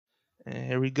And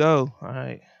here we go. All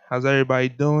right. How's everybody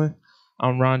doing?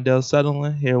 I'm Rondell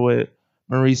Sutherland here with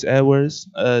Maurice Edwards,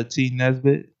 T.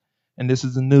 Nesbitt, and this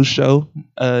is a new show,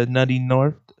 Nutty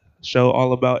North, show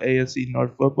all about AFC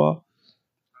North football.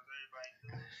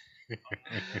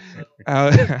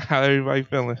 How, how everybody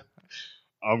feeling?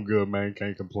 I'm good, man.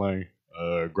 Can't complain.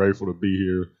 Grateful to be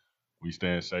here. We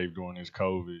staying safe during this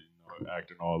COVID.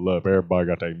 Acting all up. Everybody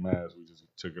got their mask. We just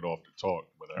took it off to talk,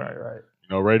 but Right, right.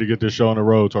 ready to get this show on the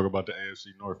road. Talk about the AFC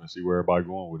North and see where everybody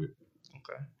going with it.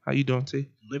 Okay. How you doing, T?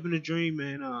 Living the dream,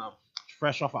 man.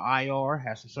 Fresh off of IR,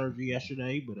 had some surgery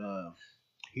yesterday, but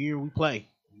here we play.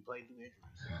 We play through injuries.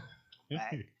 So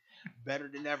back better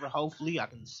than ever. Hopefully, I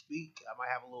can speak. I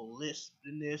might have a little lisp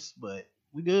in this, but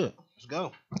we good. Let's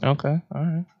go. Okay. All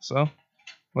right. So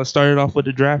let's start it off with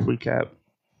the draft recap.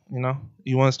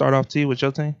 You want to start off, T, with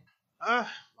your team? My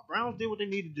Browns did what they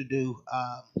needed to do.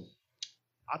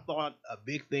 I thought a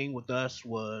big thing with us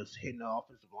was hitting the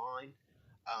offensive line,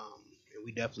 and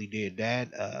we definitely did that.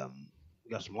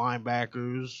 We got some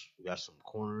linebackers, we got some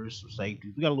corners, some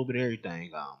safeties. We got a little bit of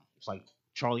everything. It's like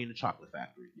Charlie in the Chocolate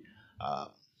Factory. Um,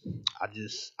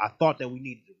 I thought that we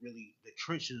needed to really the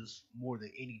trenches more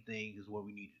than anything is where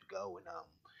we needed to go, and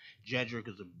Jedrick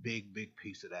is a big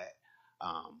piece of that.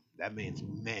 That man's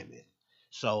mammoth.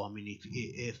 So I mean,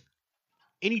 if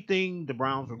anything the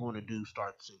Browns are going to do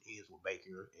starts and ends with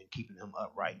Baker and keeping him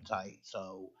upright and tight.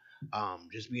 So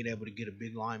just being able to get a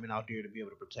big lineman out there to be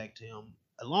able to protect him,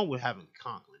 along with having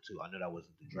Conklin too. I know that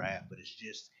wasn't the draft, but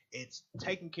it's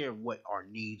taking care of what our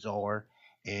needs are,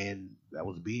 and that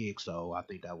was big. So I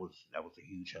think that was a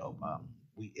huge help.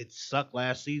 It sucked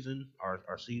last season,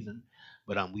 our season,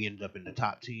 but we ended up in the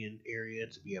top 10 area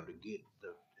to be able to get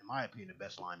in my opinion, the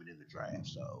best lineman in the draft.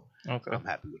 So Okay. I'm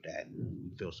happy with that. And we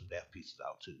fill some depth pieces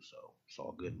out too. So it's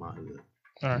all good in my hood.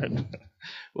 All right.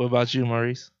 What about you,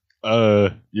 Maurice? Yeah,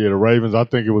 the Ravens. I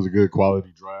think it was a good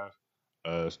quality draft.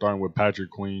 Starting with Patrick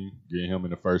Queen, getting him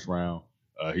in the first round.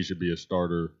 He should be a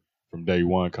starter from day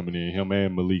one coming in. Him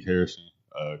and Malik Harrison,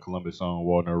 Columbus on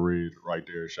Walnut Ridge, right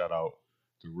there. Shout out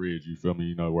to Ridge. You feel me?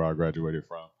 You know where I graduated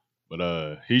from.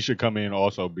 But he should come in and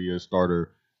also be a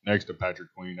starter next to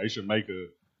Patrick Queen. They should make a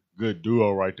good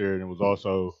duo right there. And it was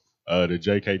also the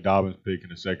J.K. Dobbins pick in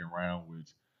the second round, which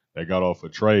they got off a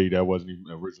trade that wasn't even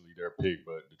originally their pick,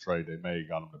 but the trade they made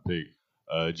got them the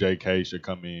pick. J.K. should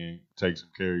come in, take some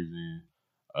carries in.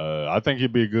 I think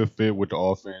he'd be a good fit with the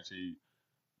offense.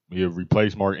 He'll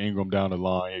replace Mark Ingram down the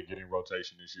line. He'll get in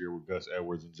rotation this year with Gus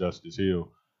Edwards and Justice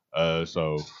Hill.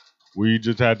 So we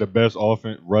just had the best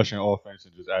rushing offense,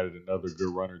 and just added another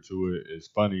good runner to it. It's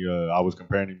funny. I was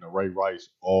comparing him to Ray Rice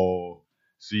all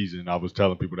season. I was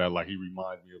telling people that like he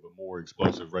reminds me of a more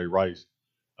explosive Ray Rice.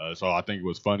 So I think it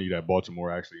was funny that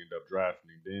Baltimore actually ended up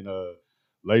drafting him. Then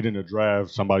late in the draft,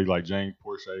 somebody like James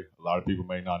Porsche, a lot of people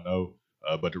may not know,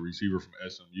 but the receiver from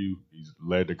SMU, he's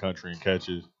led the country in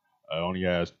catches. Only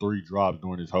has 3 drops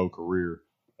during his whole career.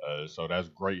 So that's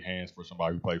great hands for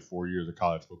somebody who played 4 years of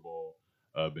college football.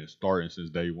 Been starting since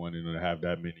day one, and to have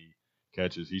that many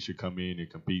catches, he should come in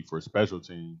and compete for a special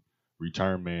team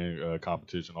return man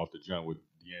competition off the jump with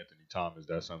DeAnthony Thomas.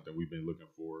 That's something we've been looking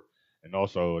for. And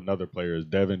also another player is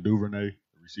Devin Duvernay,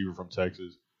 a receiver from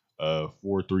Texas,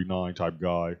 4.39 type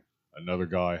guy. Another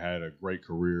guy had a great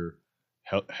career,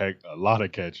 heck, a lot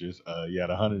of catches. He had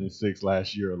 106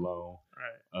 last year alone.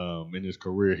 Right. In his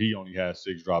career, he only had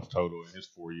 6 drops total in his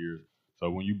 4 years. So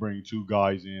when you bring 2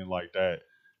 guys in like that,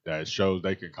 that shows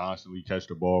they can constantly catch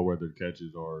the ball, whether the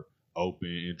catches are open,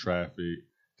 in traffic,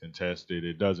 contested.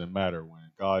 It doesn't matter.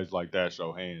 When guys like that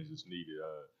show hands, it's needed.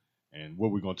 And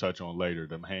what we're going to touch on later,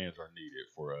 them hands are needed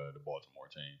for the Baltimore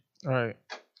team. All right.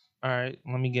 All right.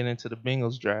 Let me get into the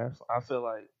Bengals draft. I feel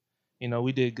like,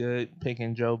 we did good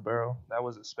picking Joe Burrow. That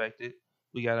was expected.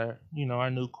 We got our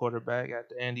new quarterback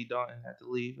after Andy Dalton had to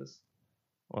leave us.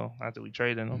 Well, after we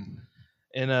traded him.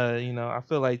 And I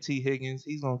feel like T. Higgins,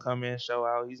 he's gonna come in, show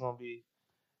out. He's gonna be,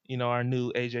 our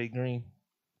new AJ Green.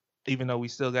 Even though we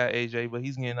still got AJ, but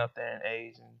he's getting up there in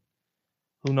age, and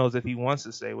who knows if he wants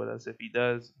to stay with us. If he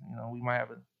does, we might have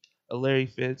Larry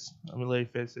Fitz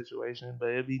situation. But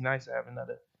it'd be nice to have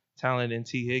another talent in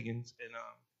T. Higgins. And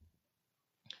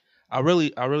I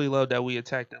really love that we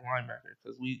attacked the linebacker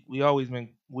because we always been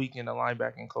weak in the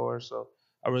linebacking core. So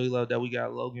I really love that we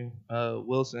got Logan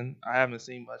Wilson. I haven't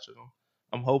seen much of him.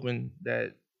 I'm hoping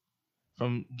that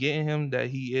from getting him that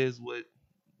he is what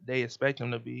they expect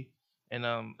him to be. And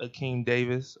Akeem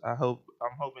Davis, I'm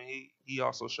hoping he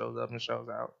also shows up and shows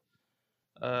out.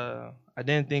 I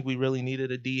didn't think we really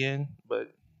needed a DN,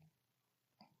 but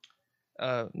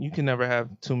you can never have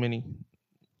too many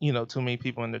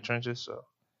people in the trenches. So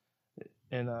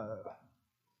and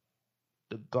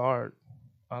the guard.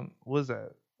 What was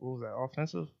that? What was that?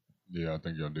 Offensive? Yeah, I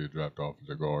think y'all did draft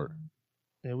offensive guard.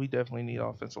 Yeah, we definitely need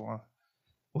offensive line.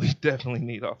 We definitely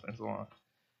need offensive line.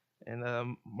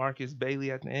 And Marcus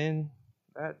Bailey at the end,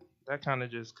 that that kind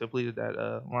of just completed that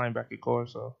linebacker core.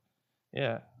 So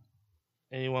yeah,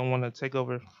 anyone want to take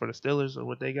over for the Steelers or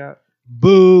what they got?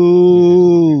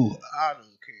 Boo! I don't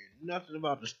care nothing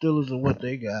about the Steelers and what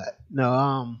they got.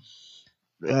 No,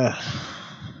 uh,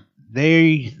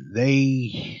 they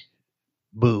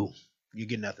boo. You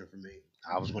get nothing from me.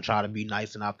 I was gonna try to be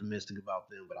nice and optimistic about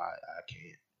them, but I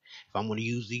can't. If I'm gonna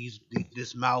use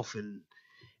this mouth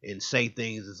and say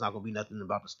things, it's not gonna be nothing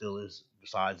about the Steelers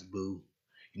besides boo.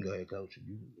 You can go ahead, coach.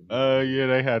 Yeah,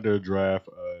 they had their draft.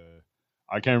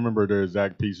 I can't remember their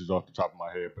exact pieces off the top of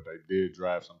my head, but they did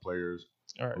draft some players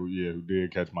All right. who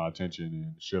did catch my attention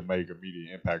and should make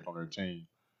immediate impact on their team.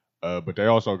 But they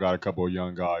also got a couple of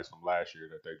young guys from last year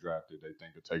that they drafted. They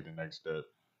think could take the next step,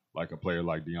 like a player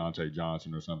like Deontay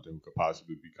Johnson or something who could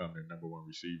possibly become their number one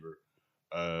receiver.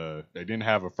 They didn't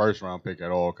have a first round pick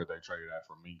at all because they traded that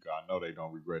for Minka. I know they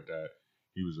don't regret that.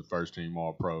 He was a first team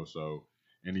All Pro, so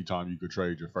anytime you could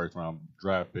trade your first round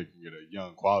draft pick and get a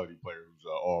young quality player who's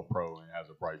an All Pro and has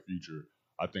a bright future,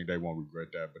 I think they won't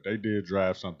regret that. But they did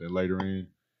draft something later in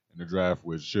the draft,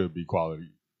 which should be quality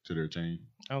to their team.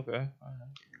 Okay. All right.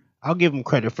 I'll give him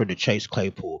credit for the Chase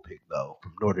Claypool pick though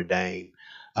from Notre Dame.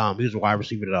 He was a wide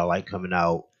receiver that I like coming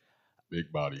out.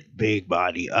 Big body. Big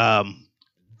body.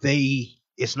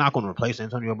 It's not going to replace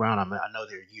Antonio Brown. I know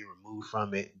they're a year removed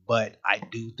from it, but I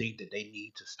do think that they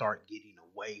need to start getting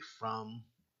away from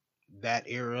that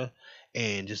era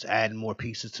and just adding more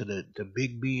pieces to the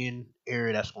Big Ben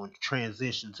era that's going to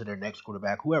transition to their next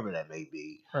quarterback, whoever that may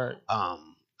be. All right.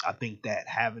 I think that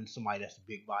having somebody that's a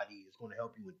big body is going to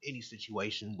help you in any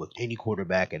situation with any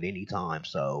quarterback at any time.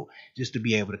 So just to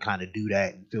be able to kind of do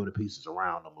that and fill the pieces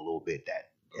around them a little bit,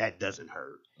 that doesn't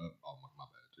hurt. My bad,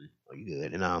 G. Oh, you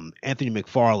good? And Anthony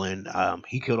McFarland,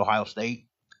 he killed Ohio State,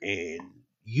 and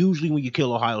usually when you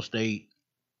kill Ohio State,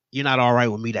 you're not all right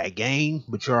with me that game,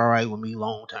 but you're all right with me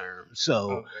long term.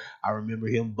 So Okay. I remember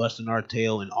him busting our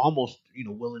tail and almost,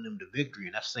 willing them to victory,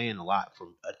 and that's saying a lot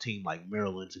from a team like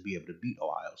Maryland to be able to beat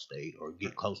Ohio State or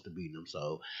get close to beating them.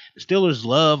 So the Steelers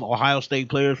love Ohio State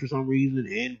players for some reason,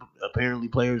 and apparently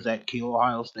players that kill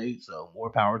Ohio State. So more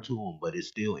power to them, but it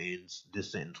still ends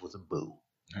this sentence with a boo.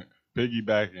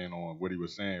 Piggybacking on what he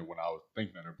was saying when I was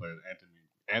thinking of their players,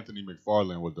 Anthony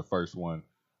McFarland was the first one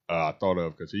I thought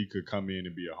of because he could come in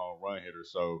and be a home run hitter.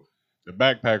 So the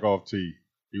backpack off tee,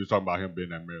 he was talking about him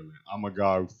being at Maryland. I'm a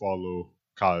guy who follow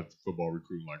college football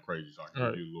recruiting like crazy, so I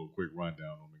can give you a little quick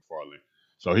rundown on McFarland.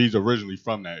 So he's originally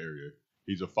from that area.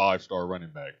 He's a 5-star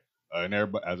running back, and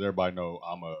as everybody know,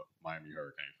 I'm a Miami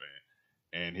Hurricane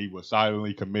fan, and he was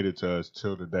silently committed to us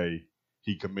till the day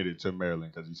he committed to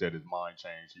Maryland because he said his mind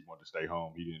changed. He wanted to stay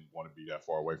home. He didn't want to be that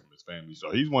far away from his family.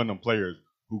 So he's one of them players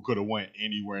who could have went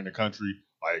anywhere in the country.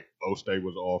 Like O State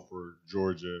was offered,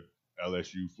 Georgia,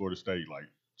 LSU, Florida State. Like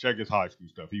check his high school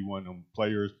stuff. He one of them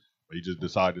players, but he just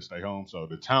decided to stay home. So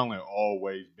the talent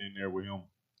always been there with him,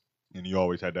 and he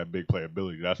always had that big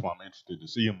playability. That's why I'm interested to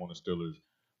see him on the Steelers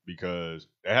because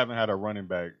they haven't had a running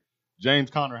back.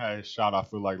 James Conner had his shot, I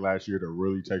feel like, last year to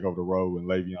really take over the role when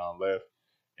Le'Veon left.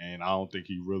 And I don't think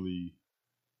he really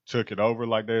took it over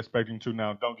like they expect him to.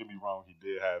 Now, don't get me wrong, he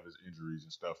did have his injuries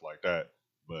and stuff like that.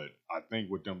 But I think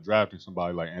with them drafting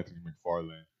somebody like Anthony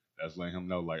McFarland, that's letting him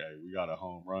know, like, hey, we got a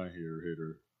home run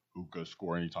hitter who could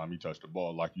score anytime he touched the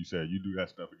ball. Like you said, you do that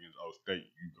stuff against O State,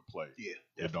 you can play.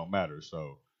 Yeah, it don't matter.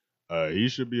 So he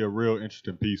should be a real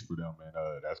interesting piece for them.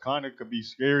 And that's kind of could be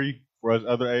scary for us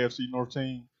other AFC North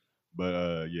teams.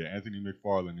 But, yeah, Anthony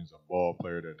McFarland is a ball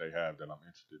player that they have that I'm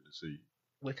interested to see.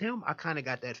 With him, I kind of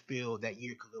got that feel that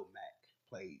year Khalil Mack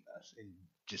played us and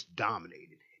just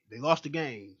dominated. They lost the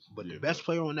game, but the best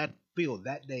player on that field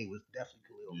that day was definitely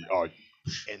Khalil Mack.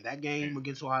 And that game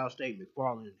against Ohio State,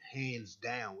 McFarland hands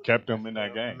down kept them in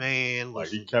that game. Man, like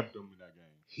he kept them in that game.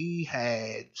 He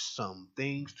had some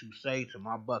things to say to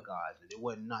my Buckeyes, and it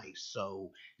wasn't nice.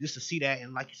 So just to see that,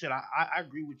 and like you said, I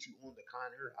agree with you on the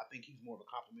Connor. I think he's more of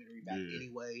a complimentary back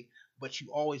anyway. But you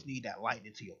always need that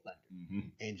lightning to your thunder. Mm-hmm.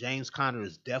 And James Conner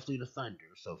is definitely the thunder.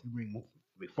 So if you bring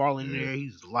McFarland in there,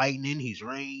 he's lightning, he's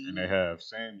rain. And they have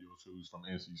Samuels, who's from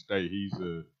NC State.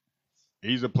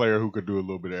 He's a player who could do a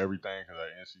little bit of everything because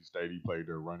at NC State he played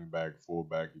their running back,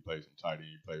 fullback, he played some tight end,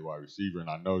 he played wide receiver. And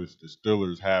I noticed the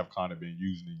Steelers have kind of been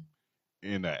using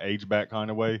him in the H-back kind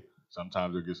of way.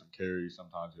 Sometimes he'll get some carries,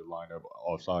 sometimes he'll line up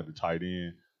offside the tight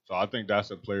end. So I think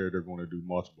that's a player they're going to do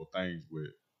multiple things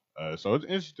with. So it's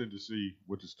interesting to see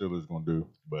what the Steelers gonna do.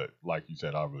 But like you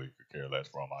said, I really could care less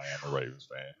for them. I am a Ravens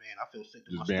fan. Man, I feel sick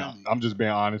to my Just being, stomach. I'm just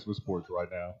being honest with sports right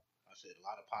now. I said a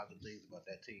lot of positive things about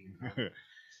that team.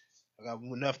 I got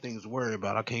enough things to worry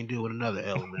about. I can't deal with another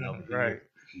element over Right.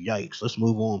 here. Yikes. Let's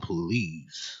move on,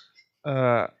 please.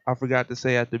 I forgot to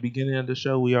say at the beginning of the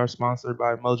show, we are sponsored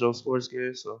by Mojo Sports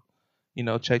Gear, so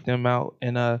check them out.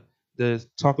 And the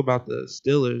talk about the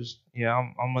Steelers, yeah,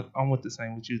 I'm with the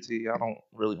same with you, T. I don't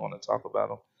really want to talk about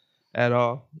them at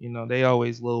all. They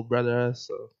always little brother us.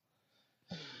 So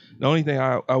the only thing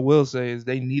I will say is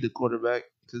they need a quarterback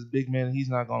because Big Man, he's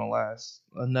not gonna last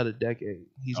another decade.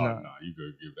 He's not. No, you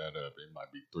could give that up. It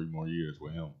might be 3 more years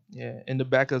with him. Yeah, and the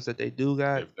backups that they do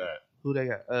got, If that. who they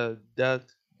got? Duck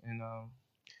and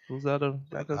who's the other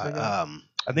backups they got?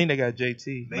 I think they got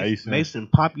JT. Mason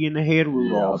pop you in the head,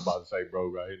 Rudolph. Yeah, I was about to say,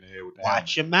 bro, got hit in the head with the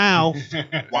Watch your hammer.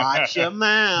 mouth. Watch your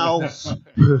mouth.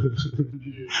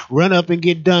 Run up and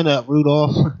get done up,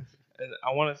 Rudolph. And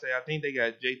I want to say I think they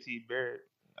got JT Barrett.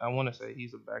 I want to say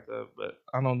he's a backup, but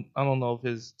I don't know if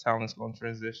his talent's going to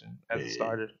transition as a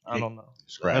starter. I don't know.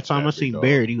 That time I seen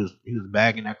Barrett, he was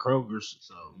bagging at Kroger's.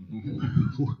 So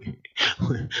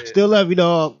still love you,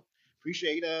 dog.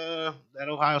 Appreciate that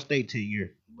Ohio State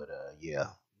tenure, but yeah,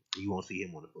 you won't see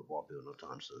him on the football field no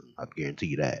time soon. I can guarantee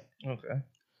you that. Okay.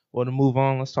 Well, to move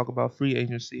on, let's talk about free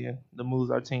agency and the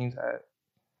moves our teams had.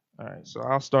 All right, so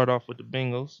I'll start off with the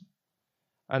Bengals.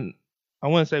 I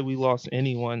wouldn't say we lost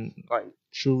anyone like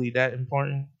truly that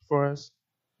important for us,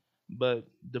 but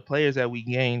the players that we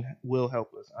gained will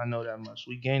help us. I know that much.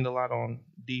 We gained a lot on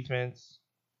defense,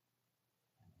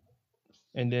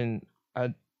 and then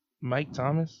Mike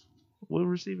Thomas. What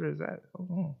receiver is that? Hold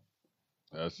on.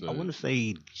 I want to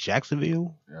say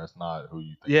Jacksonville. That's not who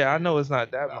you think. Yeah, I know it's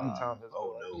not that Mike Thomas.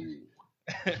 Oh no.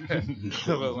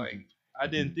 But like, I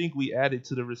didn't think we added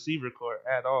to the receiver core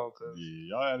at all. Cause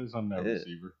y'all added something that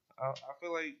receiver. I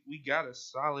feel like we got a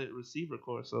solid receiver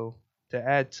core. So to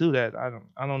add to that,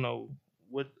 I don't know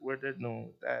what they're doing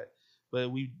with that.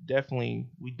 But we definitely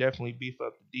beef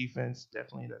up the defense.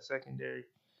 Definitely that secondary.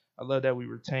 I love that we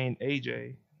retained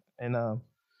AJ, and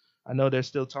I know they're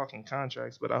still talking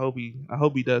contracts, but I hope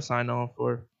he does sign on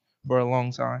for a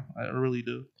long time. I really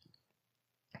do.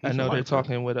 I know they're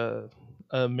talking with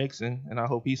Mixon, and I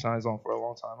hope he signs on for a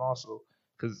long time also,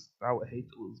 because I would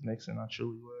hate to lose Mixon. I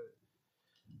truly would.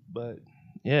 But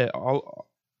yeah,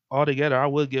 all together, I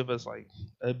would give us like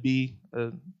a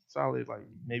solid like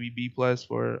maybe B plus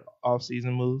for off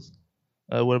season moves.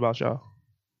 What about y'all?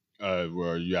 Well,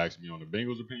 are you asking me on the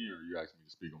Bengals' opinion, or are you asking me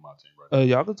to speak on my team right now?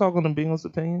 Y'all can talk on the Bengals'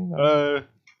 opinion. The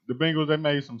Bengals, they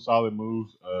made some solid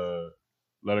moves.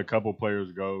 Let a couple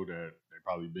players go that they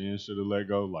probably should have let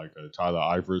go, like Tyler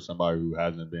Eifert, somebody who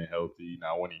hasn't been healthy.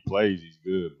 Now, when he plays, he's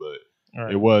good, but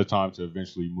it was time to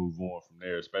eventually move on from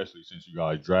there, especially since you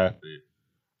guys drafted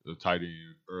the tight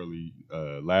end early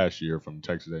last year from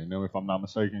Texas A&M, if I'm not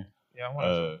mistaken.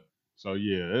 Yeah, so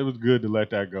yeah, it was good to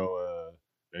let that go.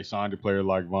 They signed a player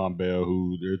like Von Bell,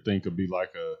 who their thing could be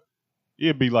like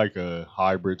a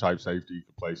hybrid type safety. You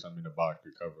could play something in the box to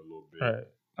cover a little bit. Right.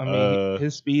 I mean,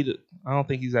 his speed, I don't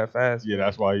think he's that fast. Yeah,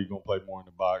 that's why he's going to play more in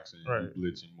the box and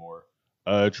blitzing more.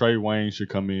 Trey Wayne should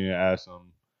come in and add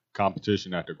some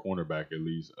competition at the cornerback at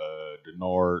least.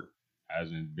 Denard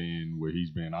hasn't been where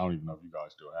he's been. I don't even know if you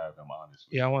guys still have him,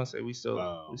 honestly. Yeah, I want to say we still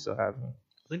have him.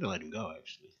 I think they let him go,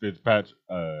 actually. Fitzpatrick,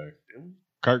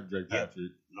 Kirk J.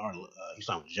 Patrick. He's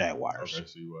on the Jaguars. Okay,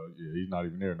 see, well, yeah, he's not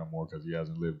even there no more because he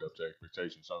hasn't lived up to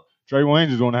expectations. So Trey Wayne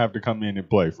is going to have to come in and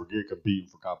play. Forget competing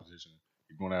for competition.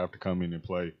 He's going to have to come in and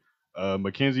play.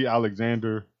 Mackenzie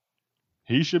Alexander,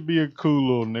 he should be a cool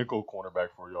little nickel cornerback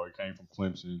for y'all. He came from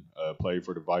Clemson, played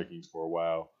for the Vikings for a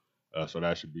while, so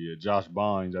that should be it. Josh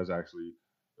Bynes, that's actually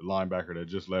the linebacker that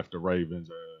just left the Ravens.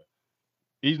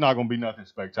 He's not going to be nothing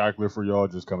spectacular for y'all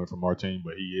just coming from our team,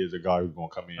 but he is a guy who's going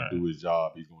to come in and do his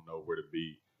job. He's going to know where to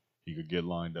be. He could get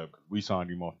lined up. We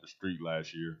signed him off the street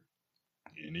last year,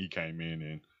 and he came in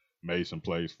and made some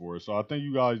plays for us. So I think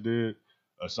you guys did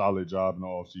a solid job in the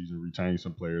offseason, retained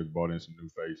some players, brought in some new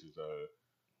faces.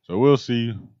 So we'll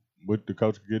see what the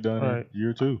coach can get done in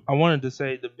year two. I wanted to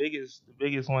say the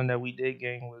biggest one that we did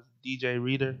gain was DJ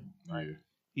Reader. Yeah.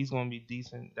 He's going to be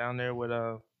decent down there with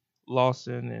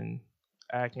Lawson and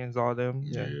Atkins, all them.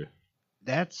 Yeah.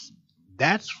 That's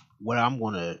what I'm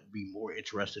gonna be more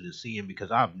interested in seeing,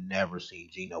 because I've never seen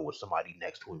Geno with somebody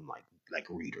next to him like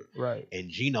Reader. Right. And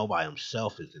Geno by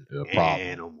himself is an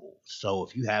animal. So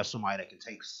if you have somebody that can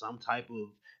take some type of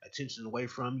attention away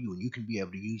from you, and you can be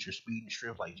able to use your speed and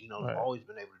strength like Geno's always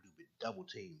been able to do, but double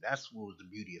teamed. That's what was the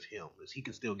beauty of him, is he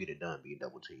can still get it done being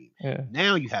double teamed. Yeah.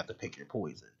 Now you have to pick your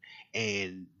poison,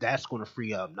 and that's going to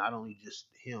free up not only just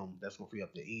him, that's going to free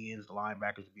up the ends, the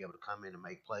linebackers to be able to come in and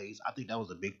make plays. I think that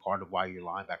was a big part of why your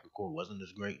linebacker core wasn't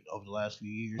as great over the last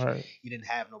few years. Right. You didn't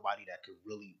have nobody that could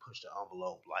really push the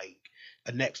envelope like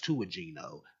a next to a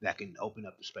Geno that can open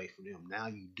up the space for them. Now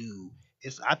you do.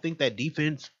 I think that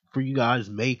defense for you guys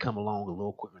may come along a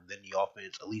little quicker than the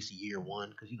offense, at least year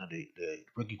one, because the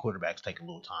rookie quarterbacks take a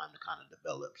little time to kind of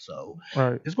develop. So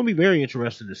Right. it's going to be very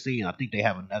interesting to see. And I think they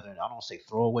have another, I don't say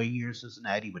throwaway year in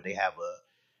Cincinnati, but they have a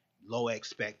low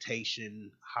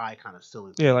expectation, high kind of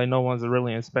ceiling. Yeah, like no one's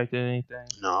really expecting anything.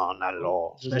 No, not at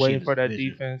all. Just Especially waiting for that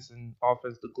division. defense and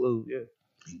offense to glue.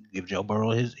 Yeah. Give Joe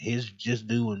Burrow his just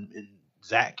due, and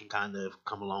Zach can kind of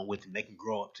come along with him. They can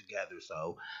grow up together.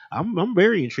 So I'm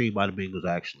very intrigued by the Bengals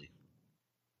actually.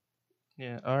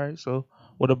 Yeah. All right. So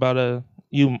what about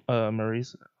you,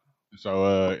 Maurice?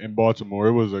 So in Baltimore,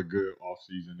 it was a good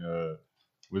offseason.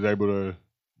 Was able to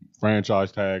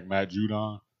franchise tag Matt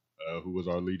Judon, who was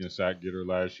our leading sack getter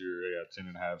last year. He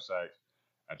had 10.5 sacks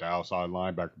at the outside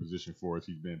linebacker position for us.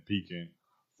 He's been peaking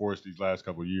for us these last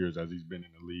couple of years as he's been in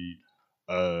the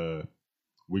league.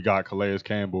 We got Calais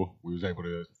Campbell. We was able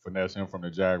to finesse him from the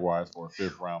Jaguars for a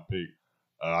 5th-round pick.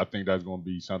 I think that's going to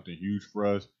be something huge for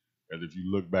us. Because if you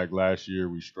look back last year,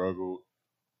 we struggled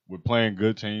with playing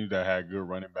good teams that had good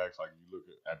running backs. Like you look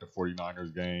at the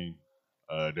 49ers game,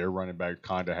 their running backs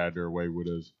kind of had their way with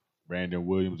us. Brandon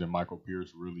Williams and Michael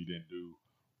Pierce really didn't do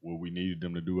what we needed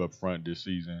them to do up front this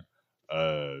season.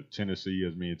 Tennessee,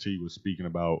 as me and T was speaking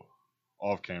about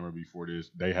off camera before this,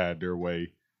 they had their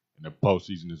way in the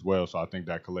postseason as well. So I think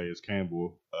that Calais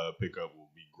Campbell pickup will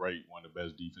be great. One of the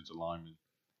best defensive linemen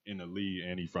in the league,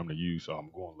 and he's from the U, so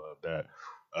I'm going to love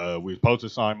that. We were supposed to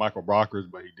sign Michael Brockers,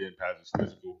 but he didn't pass his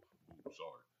physical.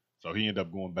 Sorry. So he ended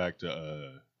up going back to,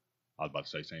 I was about to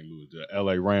say St. Louis, the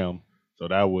LA Ram. So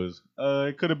that was,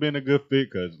 it could have been a good fit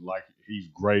because, like, he's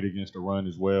great against the run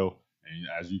as well. And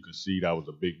as you can see, that was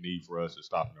a big need for us to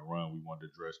stopping the run. We wanted to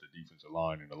address the defensive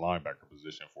line and the linebacker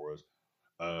position for us.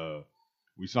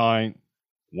 We signed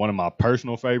one of my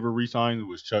personal favorite re-signings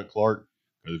was Chuck Clark.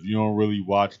 Because if you don't really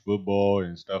watch football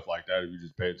and stuff like that, if you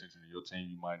just pay attention to your team,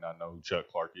 you might not know who Chuck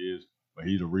Clark is. But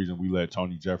he's the reason we let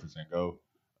Tony Jefferson go.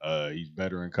 He's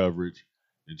better in coverage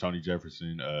than Tony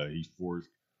Jefferson. He's forced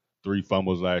 3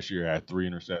 fumbles last year, had 3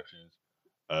 interceptions.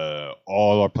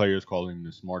 All our players call him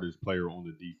the smartest player on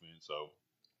the defense. So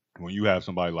when you have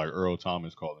somebody like Earl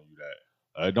Thomas calling you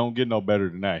that, it don't get no better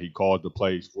than that. He called the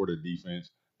plays for the defense.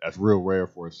 That's real rare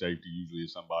for a safety. Usually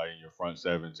it's somebody in your front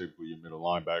 7, typically your middle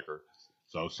linebacker.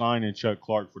 So signing Chuck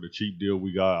Clark for the cheap deal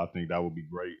we got, I think that would be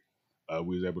great.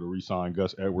 We was able to re-sign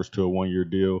Gus Edwards to a 1-year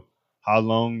deal. How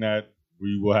long that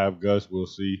we will have Gus, we'll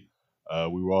see.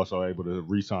 We were also able to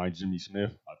re-sign Jimmy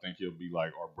Smith. I think he'll be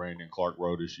like our Brandon Clark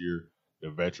role this year, the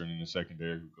veteran in the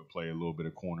secondary who could play a little bit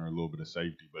of corner, a little bit of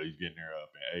safety, but he's getting there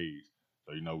up in age.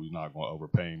 So, we're not going to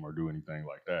overpay him or do anything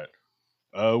like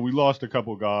that. We lost a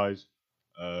couple guys.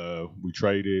 We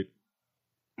traded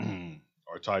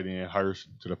our tight end Hurst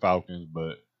to the Falcons,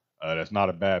 but that's not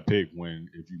a bad pick when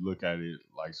if you look at it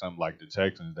like something like the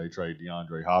Texans, they trade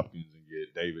DeAndre Hopkins and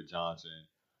get David Johnson,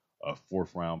 a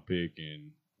 4th-round pick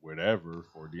and whatever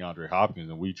for DeAndre Hopkins,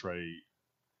 and we trade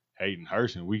Hayden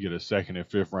Hurst and we get a 2nd and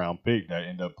 5th-round pick that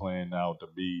end up playing out to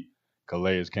be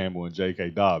Calais Campbell and J.K.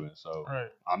 Dobbins. So Right.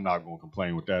 I'm not going to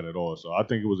complain with that at all. So I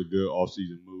think it was a good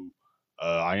offseason move.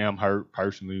 I am hurt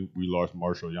personally. We lost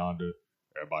Marshall Yonder.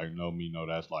 Everybody know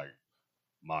that's like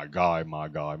my guy.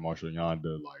 Marshall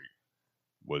Yonder,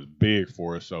 was big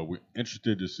for us. So we're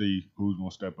interested to see who's going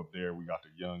to step up there. We got the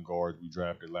young guards we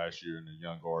drafted last year and the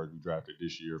young guards we drafted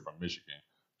this year from Michigan.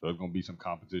 So there's going to be some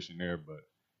competition there. But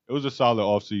it was a solid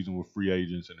offseason with free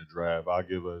agents and the draft. I'll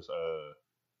give us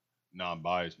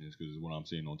non-biasness because it's what I'm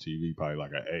seeing on TV, probably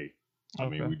like an A. I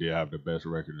mean, we did have the best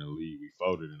record in the league. We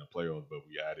folded in the playoffs, but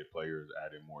we added players,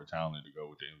 added more talent to go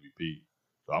with the MVP.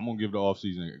 So I'm going to give the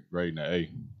offseason grade an A.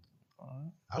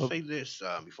 I'll say this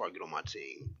before I get on my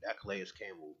team. That Calais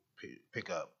Campbell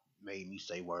pickup made me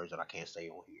say words that I can't say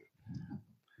on here.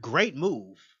 Great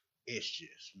move. It's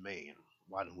just, man,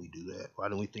 why didn't we do that? Why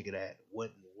didn't we think of that? What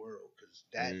in the world?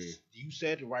 Because you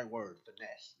said the right word,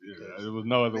 finesse. Yeah, there was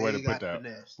no other way to put that.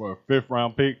 Finesse. For a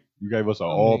 5th-round pick, you gave us an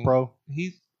All-Pro.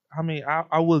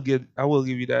 I will give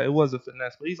you that. It was a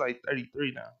finesse, but he's like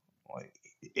 33 now. Like,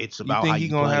 it's about how you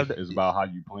play. It's about how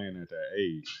you playing at that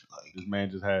age. Like, this man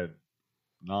just had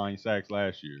 9 sacks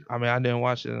last year. I mean, I didn't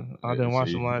watch it. I didn't watch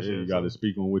him last year. You got to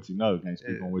speak on what you know. You can't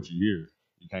speak on what you hear.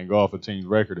 You can't go off a team's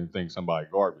record and think somebody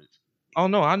garbage. Oh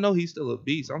no, I know he's still a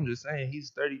beast. I'm just saying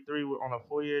he's 33 on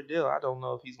a 4-year deal. I don't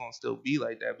know if he's gonna still be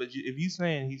like that. But if you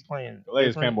saying he's playing Calais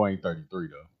different, Campbell ain't 33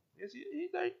 though. yes, he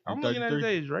 30. He I'm looking at his 33.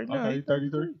 age right now. Okay, He's he's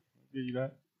 33. 33. Give you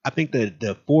that. I think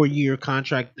the 4-year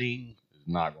contract thing It's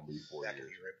not gonna be 4 that can years.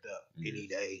 be ripped up Yeah. any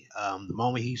day. The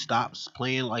moment he stops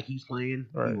playing like he's playing,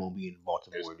 he Right. won't be in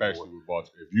Baltimore Especially anymore. with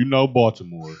Baltimore. If you know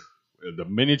Baltimore, the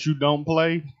minute you don't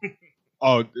play,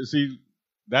 oh, see,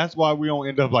 that's why we don't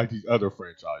end up like these other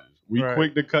franchises. We Right.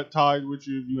 quick to cut ties with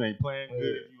you if you ain't playing good.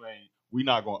 Yeah. If you ain't, we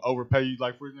not gonna overpay you.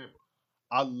 Like for example,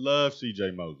 I love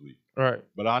C.J. Mosley, Right.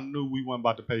 but I knew we weren't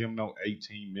about to pay him no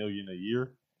 $18 million a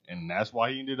year, and that's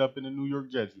why he ended up in the New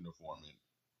York Jets uniform and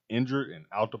injured and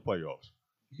out the playoffs.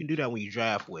 You can do that when you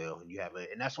draft well, and you have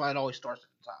and that's why it always starts at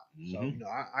the top. So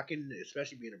Mhm. I can,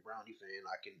 especially being a Brownie fan,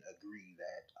 I can agree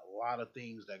that a lot of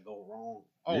things that go wrong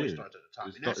always Yeah. starts at the top.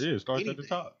 It starts at the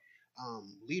top.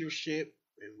 Leadership,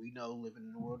 and we know living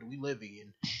in the world that we live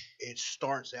in, it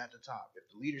starts at the top. If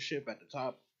the leadership at the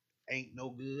top ain't no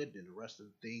good, then the rest of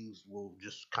the things will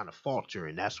just kind of falter,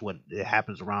 and that's what it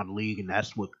happens around the league, and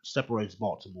that's what separates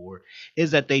Baltimore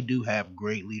is that they do have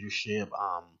great leadership.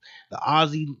 The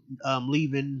Ozzy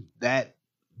leaving, that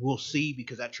we'll see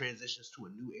because that transitions to a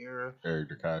new era. Eric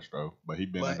DeCastro, but he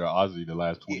been But under Ozzy the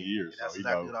last 20 yeah, years, that's so he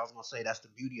exactly know. what I was gonna say. That's the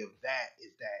beauty of that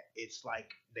is that it's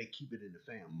like they keep it in the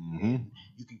family. Mhm.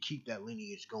 You can keep that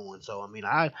lineage going. So I mean,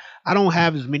 I don't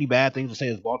have as many bad things to say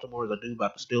as Baltimore as I do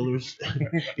about the Steelers,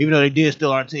 even though they did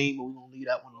steal our team. But we gonna leave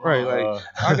that one alone. Right. Like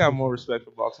I got more respect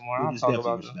for Baltimore. But I'll it's talk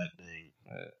definitely a about them. respect thing.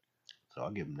 Yeah. So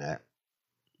I'll give them that.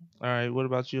 All right. What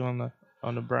about you on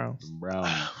the Browns? Brown.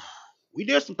 We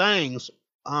did some things.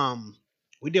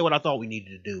 We did what I thought we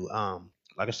needed to do.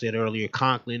 Like I said earlier,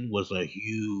 Conklin was a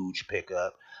huge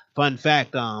pickup. Fun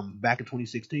fact, back in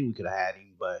 2016 we could have had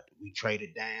him, but we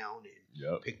traded down and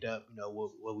Yep. picked up,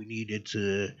 what we needed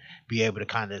to be able to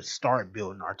kind of start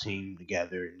building our team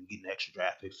together and getting extra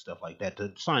draft picks, stuff like that,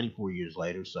 to sign him 4 years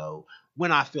later. So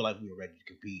when I feel like we were ready to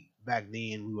compete, back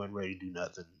then we weren't ready to do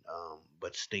nothing,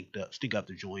 but stink up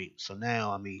the joint. So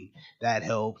now, I mean, that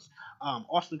helps.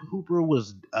 Austin Hooper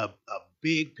was a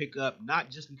big pickup, not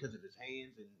just because of his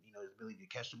hands and his ability to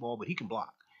catch the ball, but he can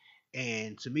block.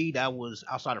 And to me, that was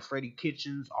outside of Freddie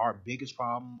Kitchens. Our biggest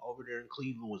problem over there in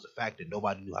Cleveland was the fact that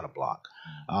nobody knew how to block.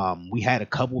 We had a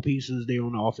couple pieces there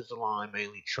on the offensive line,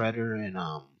 mainly Treader and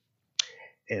I'm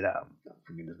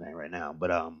forgetting his name right now,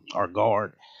 but our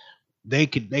guard, they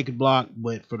could block,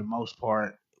 but for the most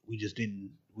part, we just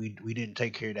didn't we didn't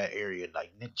take care of that area.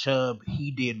 Like Nick Chubb,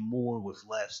 he did more with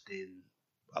less than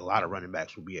a lot of running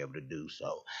backs will be able to do.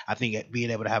 So I think being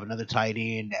able to have another tight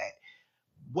end that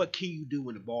what can you do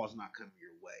when the ball's not coming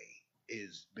your way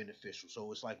is beneficial. So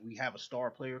it's like we have a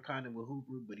star player kind of with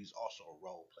Hooper, but he's also a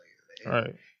role player. All And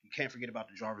right. you can't forget about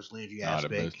the Jarvis Landry The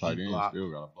aspect. best tight He end blocked.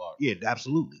 still got a block. Yeah,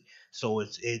 absolutely. So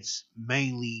it's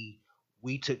mainly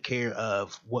we took care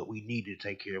of what we needed to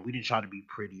take care of. We didn't try to be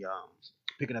pretty.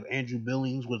 Picking up Andrew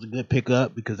Billings was a good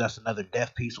pickup because that's another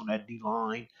depth piece on that D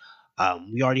line.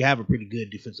 We already have a pretty good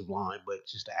defensive line, but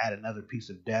just to add another piece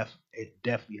of depth, it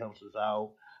definitely helps us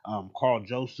out. Carl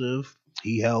Joseph,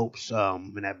 he helps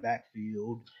in that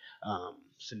backfield.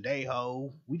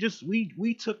 Sendejo,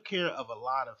 we took care of a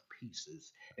lot of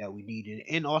pieces that we needed,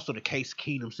 and also the Case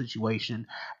Keenum situation.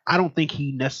 I don't think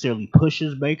he necessarily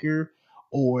pushes Baker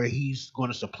or he's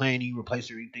going to supplant you, replace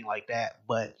or anything like that,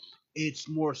 but it's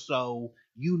more so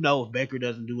if Baker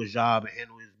doesn't do his job and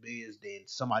handle his biz, then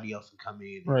somebody else can come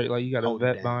in. Right. Like you got a hold it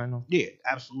vet down. behind them. Yeah,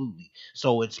 absolutely.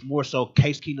 So it's more so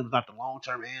Case Keenum's not the long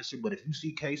term answer, but if you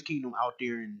see Case Keenum out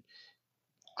there in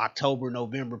October,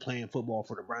 November playing football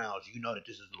for the Browns, you know that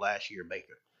this is the last year of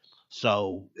Baker.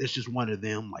 So it's just one of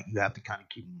them. Like you have to kind of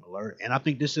keep them alert. And I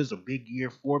think this is a big year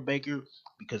for Baker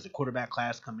because the quarterback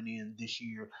class coming in this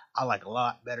year, I like a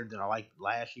lot better than I liked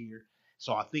last year.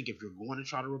 So I think if you're going to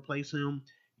try to replace him,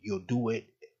 you'll do it.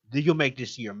 Then you'll make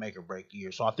this year a make or break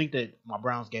year. So I think that my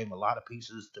Browns gave him a lot of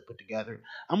pieces to put together.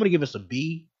 I'm going to give us a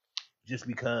B just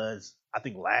because I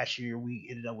think last year we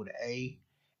ended up with an A,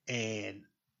 and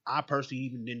I personally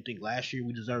even didn't think last year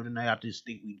we deserved an A. I just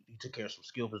think we took care of some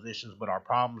skill positions, but our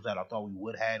problems that I thought we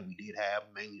would have, we did have,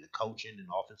 mainly the coaching and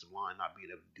the offensive line not being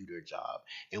able to do their job,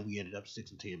 and we ended up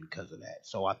 6-10 because of that.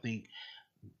 So I think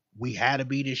we had a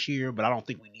B this year, but I don't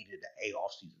think we needed an A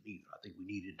offseason either. I think we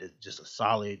needed just a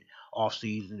solid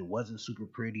offseason. It wasn't super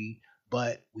pretty,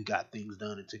 but we got things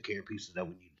done and took care of pieces that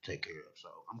we needed to take care of. So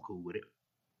I'm cool with it.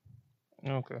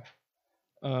 Okay.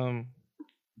 Um,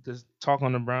 just talk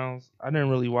on the Browns. I didn't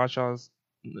really watch y'all's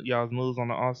moves on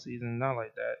the off season, not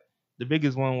like that. The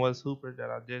biggest one was Hooper that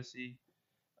I did see.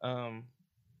 Um,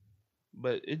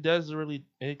 but it does really.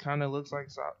 It kind of looks like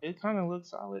it kind of looks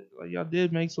solid. Like y'all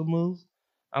did make some moves.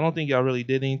 I don't think y'all really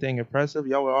did anything impressive.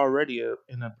 Y'all were already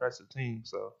an impressive team,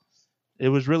 so it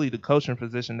was really the coaching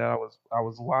position that I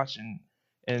was watching,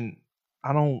 and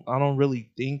I don't really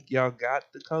think y'all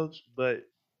got the coach, but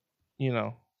you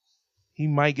know he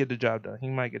might get the job done. He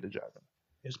might get the job done.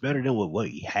 It's better than what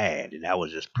he had, and that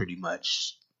was just pretty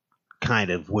much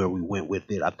kind of where we went with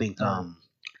it. I think Right.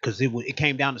 because it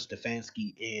came down to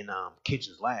Stefanski and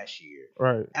Kitchens last year,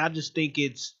 Right. and I just think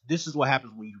this is what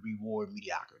happens when you reward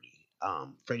mediocrity.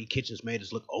 Freddie Kitchens made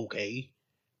us look okay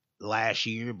last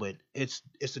year, but it's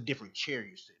a different chair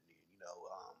you're sitting in.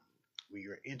 When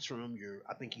you're interim,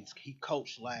 I think he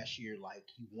coached last year like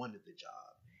he wanted the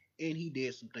job, and he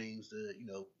did some things that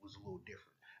was a little different.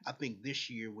 I think this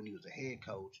year when he was a head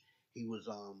coach, he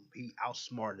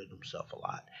outsmarted himself a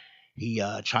lot. He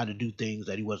tried to do things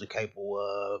that he wasn't capable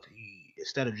of. He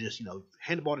instead of just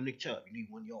hand the ball to Nick Chubb, you need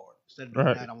 1 yard. Instead of doing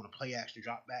Right. that, I want to play action,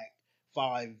 drop back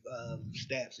 5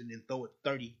 steps, and then throw it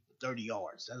 30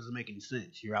 yards. That doesn't make any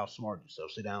sense. You're outsmarting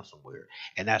yourself. Sit down somewhere,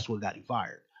 and that's what got him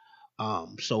fired.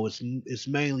 So it's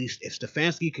mainly if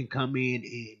Stefanski can come in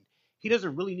and he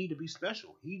doesn't really need to be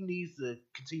special. He needs to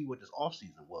continue what this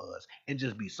offseason was and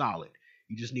just be solid.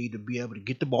 You just need to be able to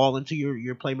get the ball into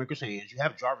your playmakers' hands. You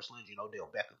have Jarvis Landry and Odell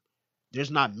Beckham.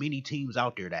 There's not many teams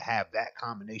out there that have that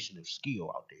combination of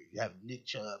skill out there. You have Nick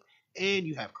Chubb and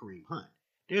you have Kareem Hunt.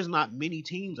 There's not many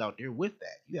teams out there with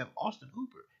that. You have Austin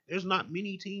Hooper. There's not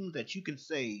many teams that you can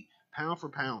say pound for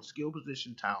pound skill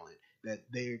position talent that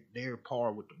they're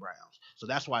par with the Browns. So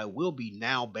that's why it will be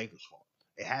now Baker's fault.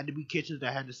 It had to be Kitchens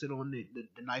that had to sit on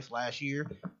the knife last year.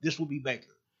 This will be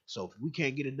Baker. So if we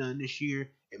can't get it done this year,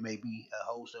 it may be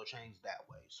a wholesale change that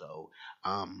way. So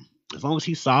as long as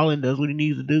he's solid and does what he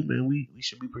needs to do, man, we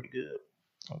should be pretty good.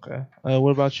 Okay.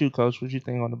 What about you, Coach? What you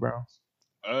think on the Browns?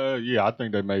 Yeah, I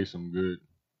think they made some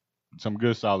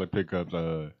good solid pickups.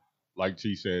 Like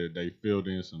T said, they filled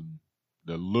in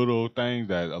the little things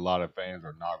that a lot of fans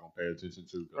are not gonna pay attention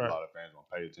to. 'Cause Right. a lot of fans don't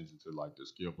pay attention to like the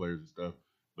skill players and stuff.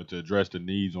 But to address the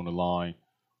needs on the line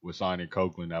with signing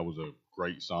Copeland, that was a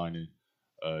great signing.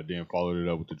 Then followed it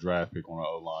up with the draft pick on the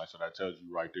O line, so that tells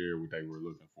you right there what they were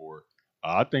looking for.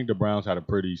 I think the Browns had a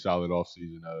pretty solid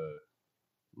offseason.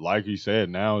 Like you said,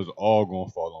 now it's all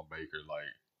gonna fall on Baker. Like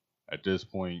at this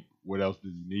point, what else do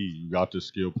you need? You got the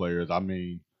skill players. I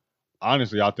mean,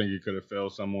 honestly, I think it could have fell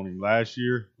some on him last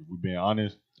year, if we're being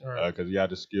honest, Right. because he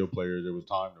had the skill players. There was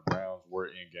time the Browns were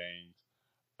in games,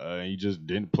 and he just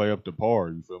didn't play up to par.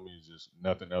 You feel me? It's just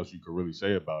nothing else you could really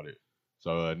say about it.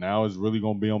 So now it's really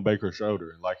going to be on Baker's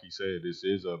shoulder. And like he said, this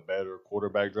is a better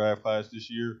quarterback draft class this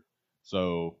year.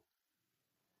 So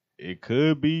it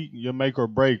could be your make or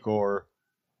break, or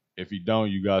if you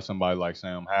don't, you got somebody like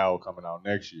Sam Howell coming out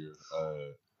next year.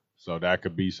 So that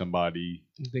could be somebody.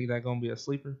 You think that gonna be a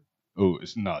sleeper? Oh,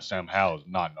 it's not. Sam Howell's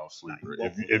not no sleeper. Nah,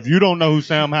 If you don't know who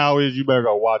Sam Howell is, you better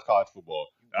go watch college football.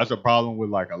 That's a problem with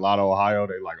like a lot of Ohio.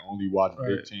 They like only watch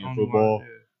Big Ten On the football. line,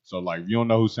 yeah. So like, if you don't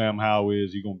know who Sam Howell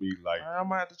is, he's gonna be like I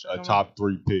might have to check a him top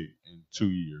 3 pick in 2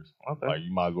 years. out. Okay. Like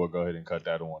you might as well go ahead and cut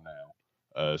that on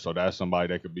now. So that's somebody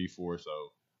that could be for. So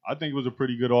I think it was a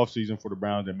pretty good offseason for the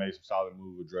Browns. They made some solid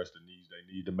moves, addressed the needs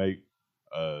they need to make.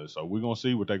 So we're gonna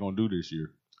see what they're gonna do this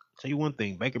year. Tell you one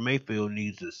thing, Baker Mayfield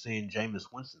needs to send Jameis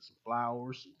Winston some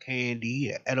flowers, some candy,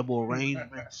 an edible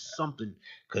arrangement, something,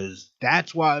 because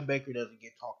that's why Baker doesn't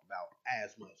get talked about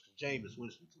as much. Jameis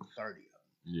Winston threw 30 of them.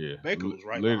 Yeah, Baker was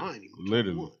right behind him.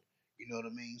 Literally. You know what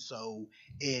I mean? So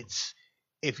it's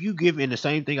if you give in the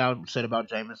same thing I said about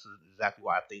Jameis is exactly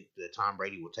why I think that Tom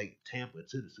Brady will take Tampa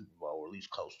to the Super Bowl or at least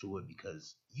close to it,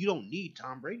 because you don't need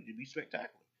Tom Brady to be spectacular.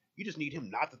 You just need him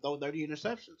not to throw 30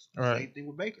 interceptions. Right. Same thing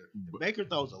with Baker. If Baker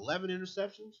throws 11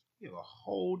 interceptions, you have a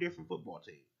whole different football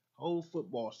team. Whole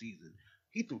football season.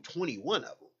 He threw 21 of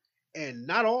them. And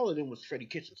not all of them was Freddie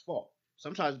Kitchens' fault.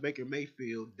 Sometimes Baker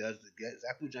Mayfield does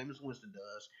exactly what Jameis Winston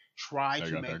does. Try They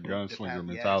to got make that the gunslinger pass.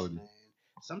 mentality. Yes,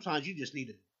 man. Sometimes you just need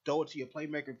to throw it to your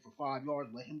playmaker for 5 yards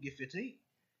and let him get 15.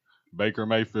 Baker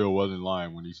Mayfield wasn't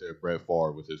lying when he said Brett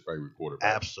Favre was his favorite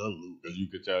quarterback. Absolutely. Because you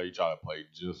could tell he tried to play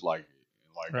just like it.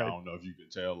 And like Right. I don't know if you could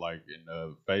tell like in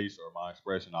the face or my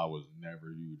expression, I was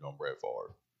never huge on Brett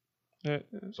Favre.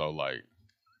 Yeah. So like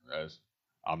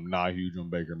I'm not huge on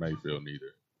Baker Mayfield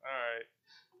neither.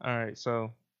 All right.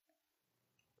 So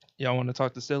y'all want to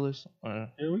talk to Steelers? Yeah,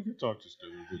 we can talk to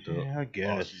Steelers with the Yeah, I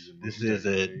guess offseason this moves is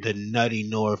they the made. Nutty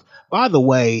North. By the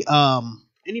way,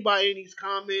 anybody in these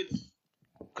comments,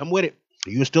 come with it. Are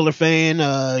you a Steeler fan?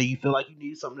 You feel like you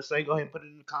need something to say? Go ahead and put it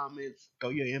in the comments. Throw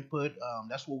your input.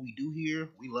 That's what we do here.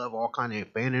 We love all kind of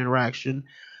fan interaction.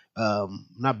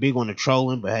 Not big on the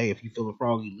trolling, but hey, if you feeling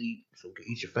froggy, leave so we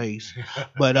can eat your face.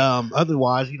 But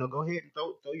otherwise, go ahead and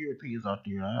throw your opinions out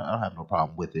there. I have no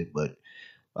problem with it, but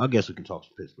I guess we can talk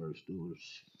some Pittsburgh Steelers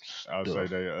I'll say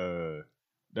stuff.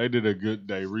 they did a good.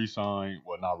 They re-signed,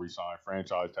 well, not re-signed,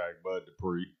 franchise tag Bud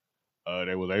Dupree.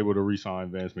 They was able to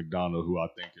re-sign Vance McDonald, who I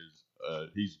think is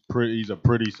he's a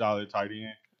pretty solid tight